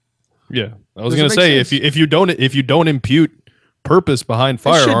dangerous. Yeah, I was going to say if you don't impute purpose behind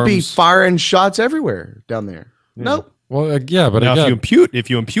firearms, it should be firing shots everywhere down there. Yeah. Nope. Well, yeah, but now if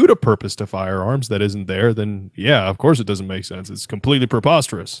you impute a purpose to firearms that isn't there, then yeah, of course it doesn't make sense. It's completely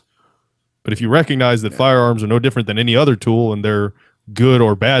preposterous. But if you recognize that firearms are no different than any other tool, and their good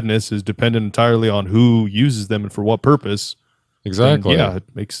or badness is dependent entirely on who uses them and for what purpose, exactly, then, yeah, it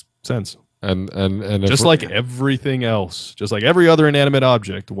makes sense. And just like everything else, just like every other inanimate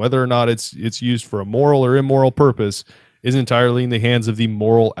object, whether or not it's used for a moral or immoral purpose is entirely in the hands of the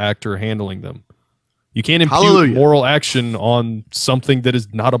moral actor handling them. You can't impute moral action on something that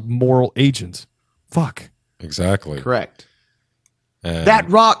is not a moral agent. Fuck. Exactly. Correct. And, that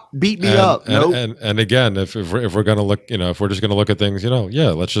rock beat me up. And again, if we're going to look, if we're just going to look at things,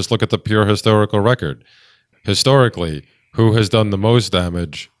 let's just look at the pure historical record. Historically, who has done the most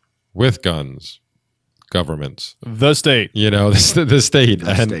damage with guns? Governments, the state, the state,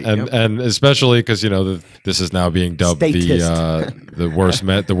 and especially because this is now being dubbed the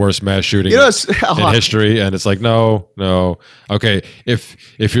worst mass shooting in history, and it's like no, okay,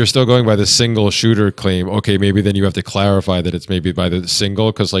 if you're still going by the single shooter claim, okay, maybe then you have to clarify that it's maybe by the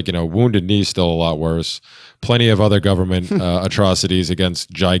single, because Wounded Knee is still a lot worse. Plenty of other government atrocities against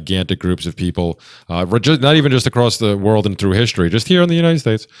gigantic groups of people, not even just across the world and through history, just here in the United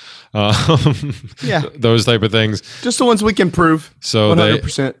States. Those type of things. Just the ones we can prove. So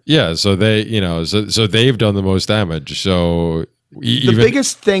 100%. So they, so they've done the most damage. So the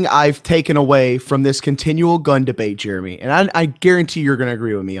biggest thing I've taken away from this continual gun debate, Jeremy, and I guarantee you're going to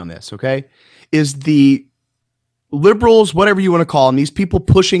agree with me on this, okay, is the liberals, whatever you want to call them, these people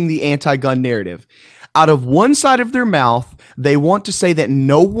pushing the anti-gun narrative. Out of one side of their mouth, they want to say that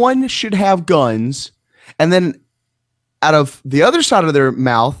no one should have guns. And then out of the other side of their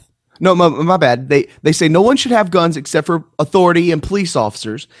mouth, no, my bad. They say no one should have guns except for authority and police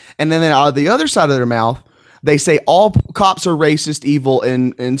officers. And then out of the other side of their mouth, they say all cops are racist, evil,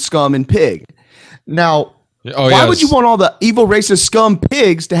 and scum and pig. Now, why would you want all the evil, racist, scum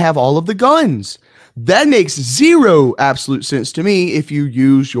pigs to have all of the guns? That makes zero absolute sense to me if you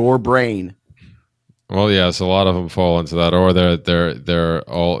use your brain. Well, yes, a lot of them fall into that, or they're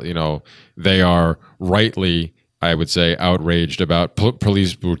all, they are rightly, I would say, outraged about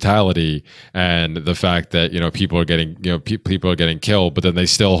police brutality and the fact that people are getting people are getting killed, but then they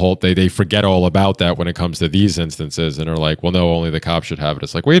still they forget all about that when it comes to these instances and are like, well, no, only the cops should have it.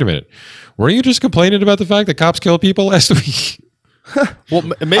 It's like, wait a minute, weren't you just complaining about the fact that cops killed people last week? Well,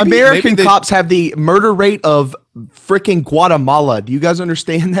 American cops have the murder rate of freaking Guatemala. Do you guys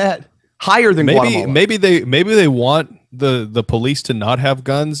understand that? Higher than Guatemala. Maybe they want the police to not have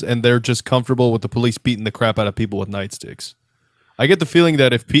guns, and they're just comfortable with the police beating the crap out of people with nightsticks. I get the feeling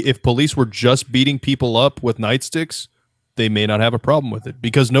that if police were just beating people up with nightsticks, they may not have a problem with it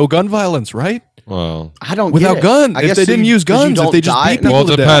because no gun violence, right? Well, I don't without get guns. If they didn't use guns, if they just beat people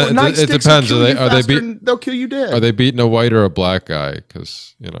to death. It depends. They'll kill you dead. Are they beating a white or a black guy?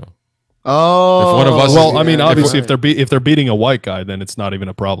 Because Oh, if one of us obviously, if they're beating a white guy, then it's not even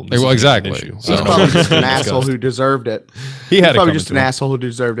a problem. Well, exactly. So. He's probably just an asshole who deserved it. He's probably just an asshole who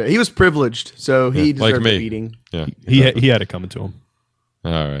deserved it. He was privileged, so he deserved a beating. Yeah, he had it coming to him.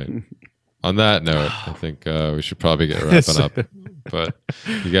 All right. On that note, I think we should probably get wrapping up. But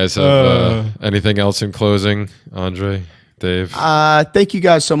you guys have anything else in closing, Andrei, Dave? Thank you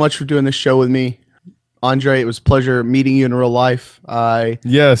guys so much for doing this show with me. Andrei, it was a pleasure meeting you in real life.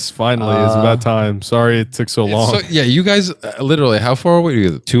 Yes, finally. It's about time. Sorry it took so long. So, yeah, you guys literally, how far away are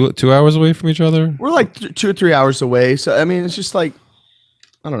you? 2 hours away from each other? We're like 2 or 3 hours away. So, I mean, it's just like,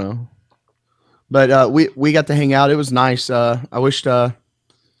 I don't know. But we got to hang out. It was nice. I wish you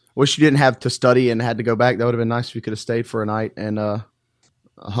didn't have to study and had to go back. That would have been nice if you could have stayed for a night and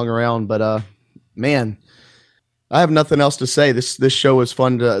hung around. But, man, I have nothing else to say. This show is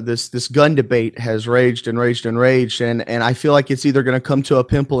fun. This gun debate has raged and raged and raged, and I feel like it's either going to come to a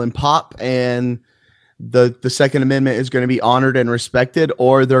pimple and pop, and the Second Amendment is going to be honored and respected,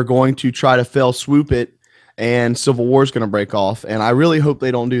 or they're going to try to fail swoop it, and civil war is going to break off. And I really hope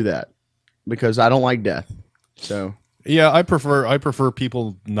they don't do that because I don't like death. So yeah, I prefer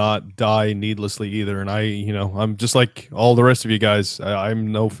people not die needlessly either. And I'm just like all the rest of you guys.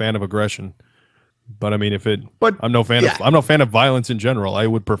 I'm no fan of aggression. But I mean, I'm no fan of violence in general. I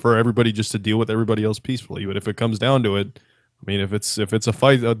would prefer everybody just to deal with everybody else peacefully. But if it comes down to it, I mean, if it's a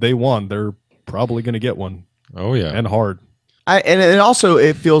fight that they want, they're probably going to get one. Oh yeah, and hard. And also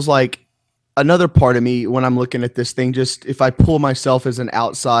it feels like another part of me when I'm looking at this thing. Just if I pull myself as an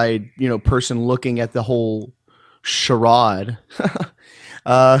outside, person looking at the whole charade,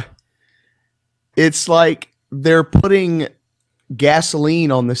 it's like they're putting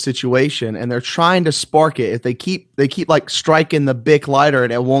gasoline on the situation and they're trying to spark it. If they keep like striking the Bic lighter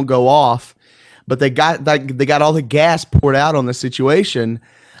and it won't go off, but they got all the gas poured out on the situation.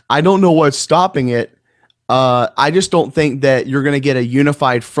 I don't know what's stopping it. I just don't think that you're going to get a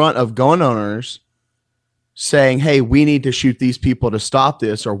unified front of gun owners saying, "Hey, we need to shoot these people to stop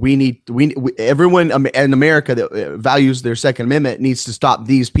this," or everyone in America that values their Second Amendment needs to stop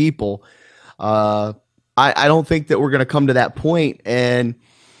these people. I don't think that we're going to come to that point and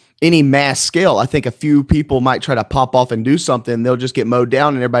any mass scale. I think a few people might try to pop off and do something. They'll just get mowed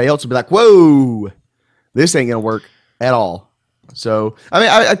down and everybody else will be like, whoa, this ain't going to work at all. So, I mean,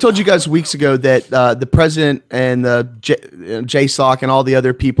 I told you guys weeks ago that the president and the JSOC and all the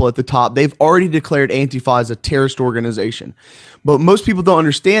other people at the top, they've already declared Antifa as a terrorist organization. But most people don't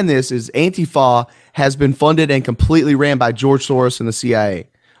understand this is Antifa has been funded and completely ran by George Soros and the CIA.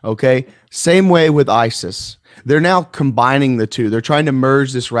 Okay? Same way with ISIS. They're now combining the two. They're trying to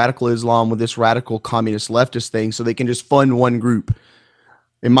merge this radical Islam with this radical communist leftist thing so they can just fund one group,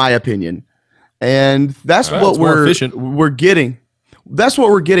 in my opinion. And that's what we're getting. That's what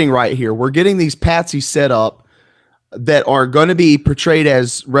we're getting right here. We're getting these patsies set up that are going to be portrayed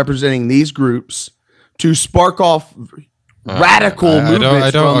as representing these groups to spark off radical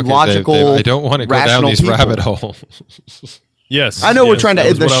movements from logical, Dave, I don't want to go down these rabbit holes. Yes, I know we're trying to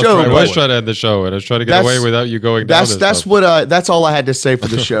end the show. I was trying to end the show, and I was trying to get away without you going down. That's all I had to say for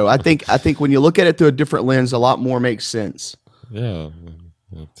the show. I think when you look at it through a different lens, a lot more makes sense. Yeah,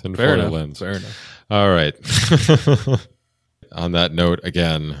 fair enough. Fair enough. All right. On that note,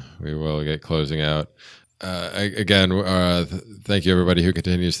 again, we will get closing out. Thank you everybody who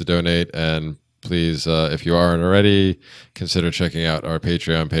continues to donate, and please, if you aren't already, consider checking out our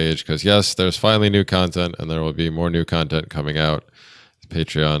Patreon page, because yes, there's finally new content, and there will be more new content coming out.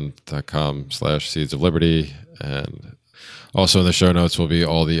 Patreon.com/Seeds of Liberty, and also in the show notes will be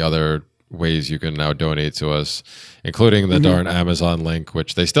all the other ways you can now donate to us, including the darn Amazon link,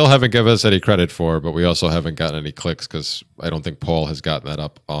 which they still haven't given us any credit for, but we also haven't gotten any clicks because I don't think Paul has gotten that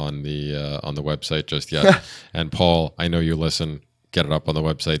up on the website just yet. And Paul, I know you listen. Get it up on the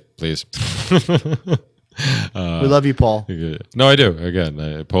website, please. We love you, Paul. No, I do. Again,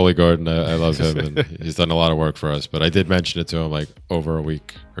 Paulie Gordon, I love him, and he's done a lot of work for us. But I did mention it to him like over a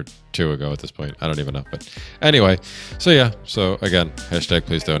week or two ago at this point. I don't even know. But anyway, so yeah. So again, hashtag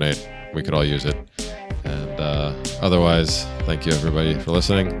please donate. We could all use it. And otherwise, thank you everybody for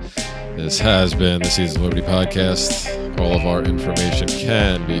listening. This has been the Seeds of Liberty podcast. All of our information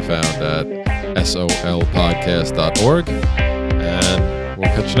can be found at solpodcast.org. And we'll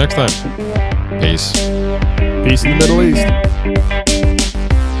catch you next time. Peace. Peace in the Middle East.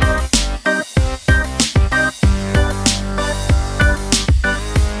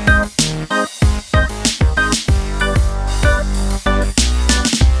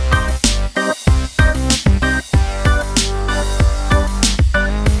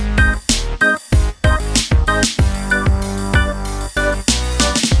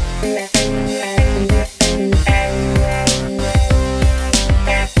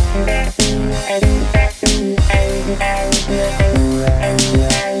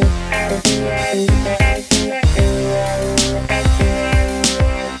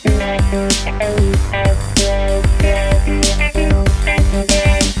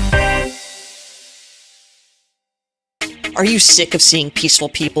 Are you sick of seeing peaceful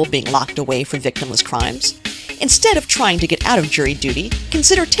people being locked away for victimless crimes? Instead of trying to get out of jury duty,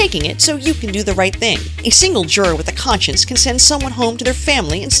 consider taking it so you can do the right thing. A single juror with a conscience can send someone home to their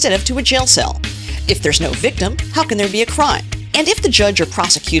family instead of to a jail cell. If there's no victim, how can there be a crime? And if the judge or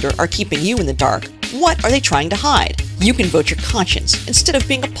prosecutor are keeping you in the dark, what are they trying to hide? You can vote your conscience instead of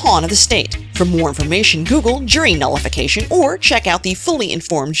being a pawn of the state. For more information, Google jury nullification or check out the Fully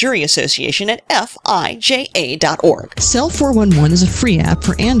Informed Jury Association at fija.org. Cell 411 is a free app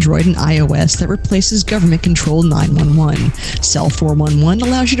for Android and iOS that replaces government-controlled 911. Cell 411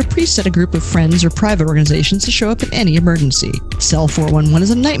 allows you to preset a group of friends or private organizations to show up in any emergency. Cell 411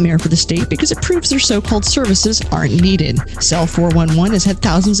 is a nightmare for the state because it proves their so-called services aren't needed. Cell 411 has had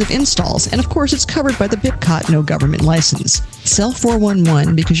thousands of installs, and of course it's covered by the BIPCOT no government license. Cell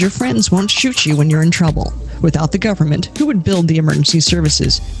 411 because your friends won't shoot you when you're in trouble. Without the government, who would build the emergency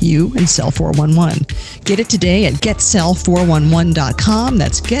services? You and Cell 411. Get it today at getcell411.com.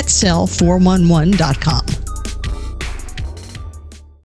 That's getcell411.com.